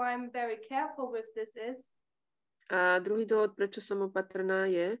reason why I'm very careful with this is a druhý dôvod, prečo som opatrná,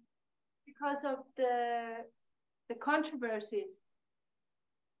 je because of the controversies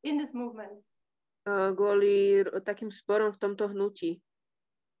in this movement. Kvôli takým sporom v tomto hnutí.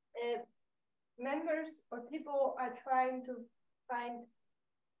 Members or people are trying to find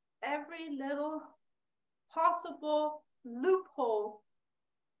every little possible loophole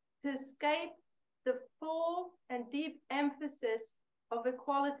to escape the full and deep emphasis of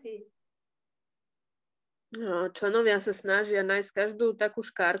equality. No, členovia sa snažia nájsť každú takú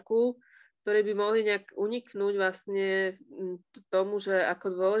škárku, ktoré by mohli nejak uniknúť vlastne tomu, že ako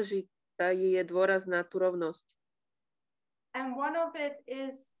dôležitá je dôraz na tú rovnosť. And one of it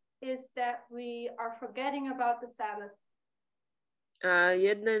is that we are forgetting about the Sabbath. A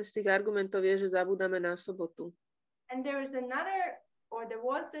jeden z tých argumentov je, že zabúdame na sobotu. And there is another, or there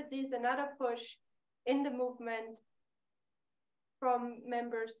was at least another push in the movement from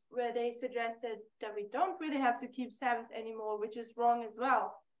members where they suggested that we don't really have to keep Sabbath anymore, which is wrong as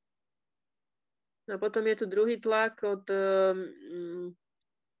well. A potom je tu druhý tlak od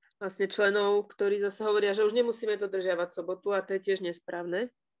vlastne členov, ktorí zase hovoria, že už nemusíme dodržiavať sobotu a to je tiež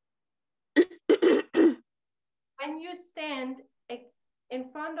nesprávne. When you stand in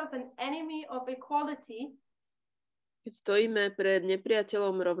front of an enemy of equality, keď stojíme pred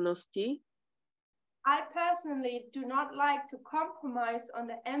nepriateľom rovnosti, I personally do not like to compromise on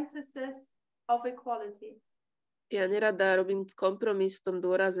the emphasis of equality. Ja nerada robím kompromis v tom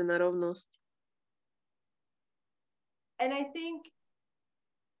dôraze na rovnosť. And I think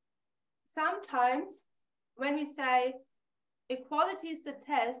sometimes when we say equality is the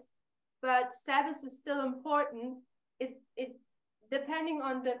test, but Sabbath is still important, it depending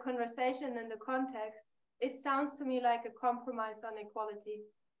on the conversation and the context, it sounds to me like a compromise on equality,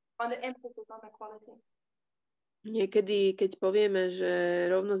 on the emphasis on equality. Niekedy, keď povieme, že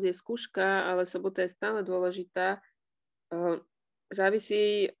rovnosť je skúška, ale sobota je stále dôležitá,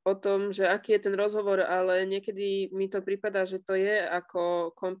 závisí o tom, že aký je ten rozhovor, ale niekedy mi to prípada, že to je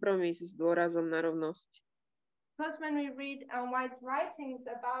ako kompromis s dôrazom na rovnosť. Because when we read White's writings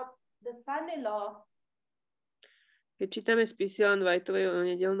about the Sunday law, keď čítame spisy Ellen Whiteovej o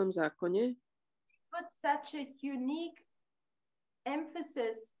nedeľnom zákone, put such a unique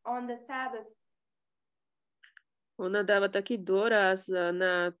emphasis on the Sabbath. Ona dáva taký dôraz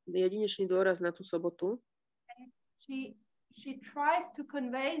jedinečný dôraz na tú sobotu. she tries to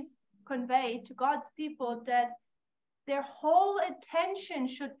convey to God's people that their whole attention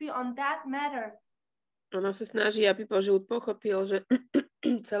should be on that matter. Ona sa snaží, aby Boží ľud pochopil, že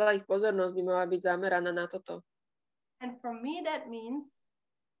celá ich pozornosť by mala byť zameraná na toto. And for me that means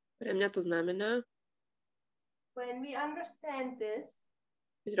Pre mňa to znamená, when we understand this,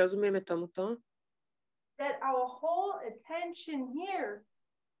 keď rozumieme tomuto, that our whole attention here,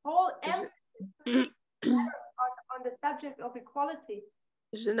 whole emphasis on the subject of equality.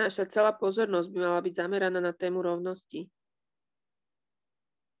 Že naša celá pozornosť by mala byť zameraná na tému rovnosti.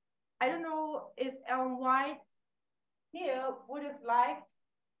 I don't know if Ellen White here would have liked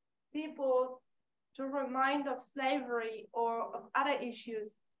people to remind of slavery or of other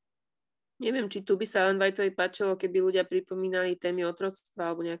issues. Neviem, či tu by sa Ellen Whiteovi páčilo, keby ľudia pripomínali témy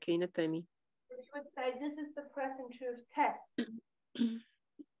otroctva alebo nejaké iné témy. Which would say this is the present truth test.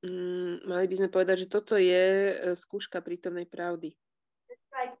 Mali by sme povedať, že toto je skúška prítomnej pravdy. It's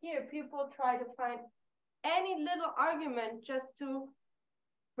like here people try to find any little argument just to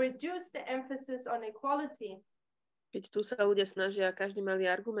reduce the emphasis on equality. Keď tu sa ľudia snažia každý malý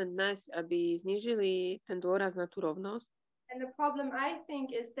argument nájsť, aby znížili ten dôraz na tú rovnosť. And the problem, I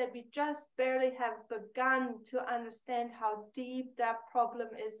think, is that we just barely have begun to understand how deep that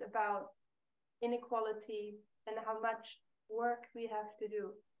problem is about inequality and how much work we have to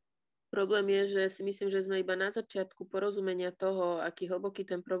do. Problém je, že si myslím, že sme iba na začiatku porozumenia toho, aký hlboký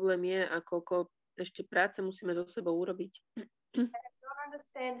ten problém je a koľko ešte práce musíme so sebou urobiť. And I don't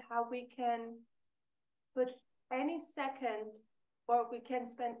understand how we can put any second or we can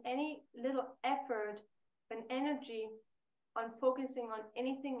spend any little effort and energy on focusing on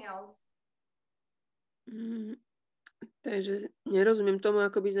anything else. Takže nerozumiem tomu,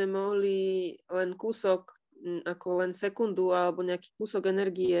 ako by sme mohli len kúsok, ako len sekundu alebo nejaký kúsok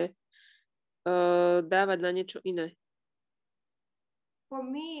energie dávať na niečo iné. For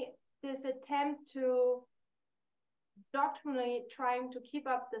me, this attempt to doctrinally trying to keep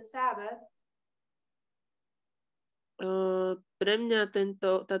up the Sabbath Pre mňa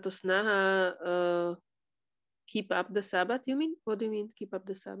táto snaha keep up the Sabbath, you mean? What do you mean, keep up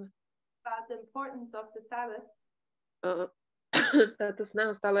the Sabbath? about the importance of the Sabbath Táto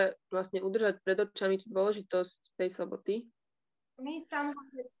snaha stále vlastne udržať pred očami tú dôležitosť tej soboty. for me somehow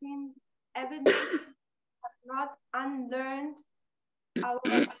it seems evident have not unlearned our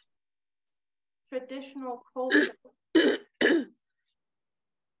traditional culture.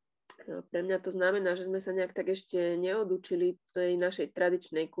 Pre mňa to znamená, že sme sa nejak tak ešte neodučili tej našej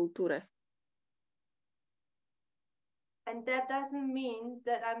tradičnej kultúre. And that doesn't mean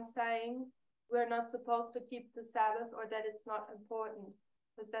that I'm saying we're not supposed to keep the Sabbath or that it's not important,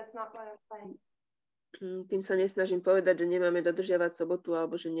 because that's not what I'm saying. Tým sa nesnažím povedať, že nemáme dodržiavať sobotu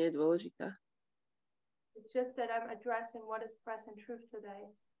alebo že nie je dôležitá. It's just that I'm addressing what is present truth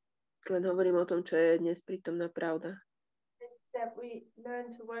today. Len hovorím o tom, čo je dnes prítomná pravda. It's that we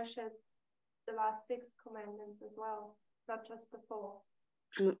learn to worship the last 6 commandments as well, not just the 4.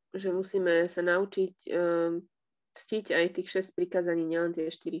 Že musíme sa naučiť ctiť aj tých 6 prikázaní, nielen tie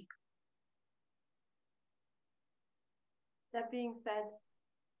 4. That being said,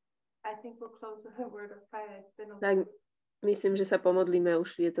 I think we'll close with a word of prayer. It's been a Tak myslím, že sa pomodlíme,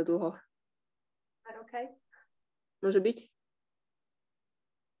 už je to dlho. Is that okay? Môže byť?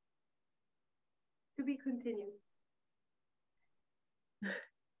 To be continued.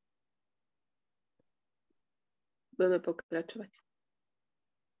 Budeme pokračovať.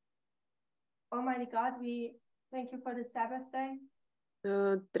 Almighty God, we thank you for the Sabbath day.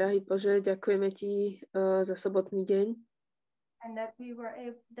 Drahý Bože, ďakujeme Ti za sobotný deň. And that we were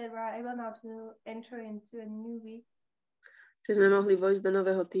able now to enter into a new week. Že sme mohli vojsť do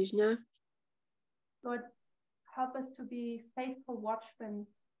nového týždňa. Lord, help us to be faithful watchmen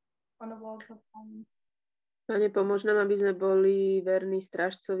on the walls of heaven. Pane, pomôž nám, aby sme boli verní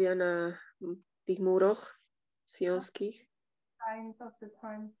strážcovia na tých múroch sionských. Signs of the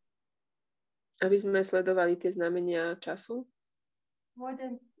time. Aby sme sledovali tie znamenia času. More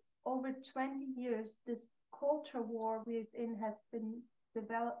than over 20 years, this culture war we're in has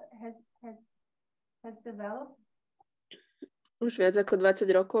developed. Už viac ako 20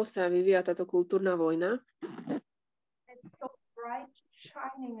 rokov sa vyvíja táto kultúrna vojna. It's so bright,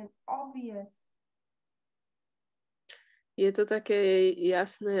 shining and obvious. Je to také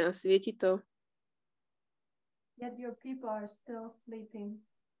jasné a svieti to. Yet your people are still sleeping.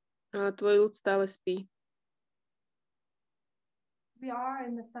 A tvoj ľud stále spí. We are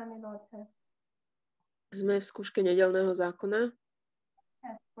in the Sunday Lord test. Sme v skúške nedeľného zákona.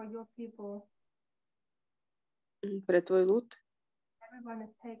 Test for your people. Pre tvoj ľud. Everyone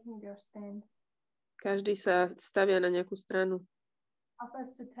is taking their stand. Každý sa stavia na nejakú stranu. Help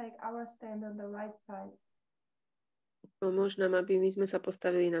us to take our stand on the right side. Pomôž nám, aby my sme sa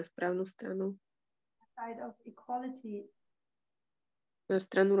postavili na správnu stranu. The side of equality. Na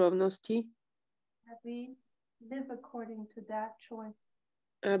stranu rovnosti. That we live according to that choice.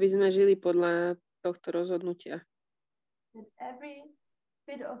 Aby sme žili podľa tohto rozhodnutia. That every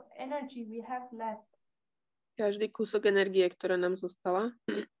bit of energy we have left. Každý kúsok energie, ktorá nám zostala.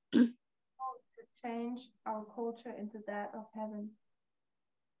 To change our culture into that of heaven.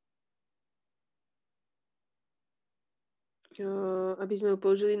 Aby sme ju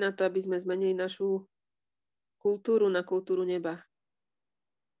použili na to, aby sme zmenili našu kultúru na kultúru neba.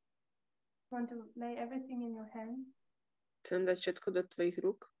 Want to lay everything in your hands? Chcem dať všetko do tvojich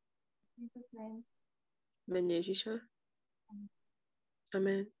rúk. In Jesus' name. Mene Ježiša.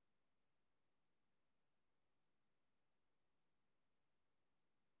 Amen.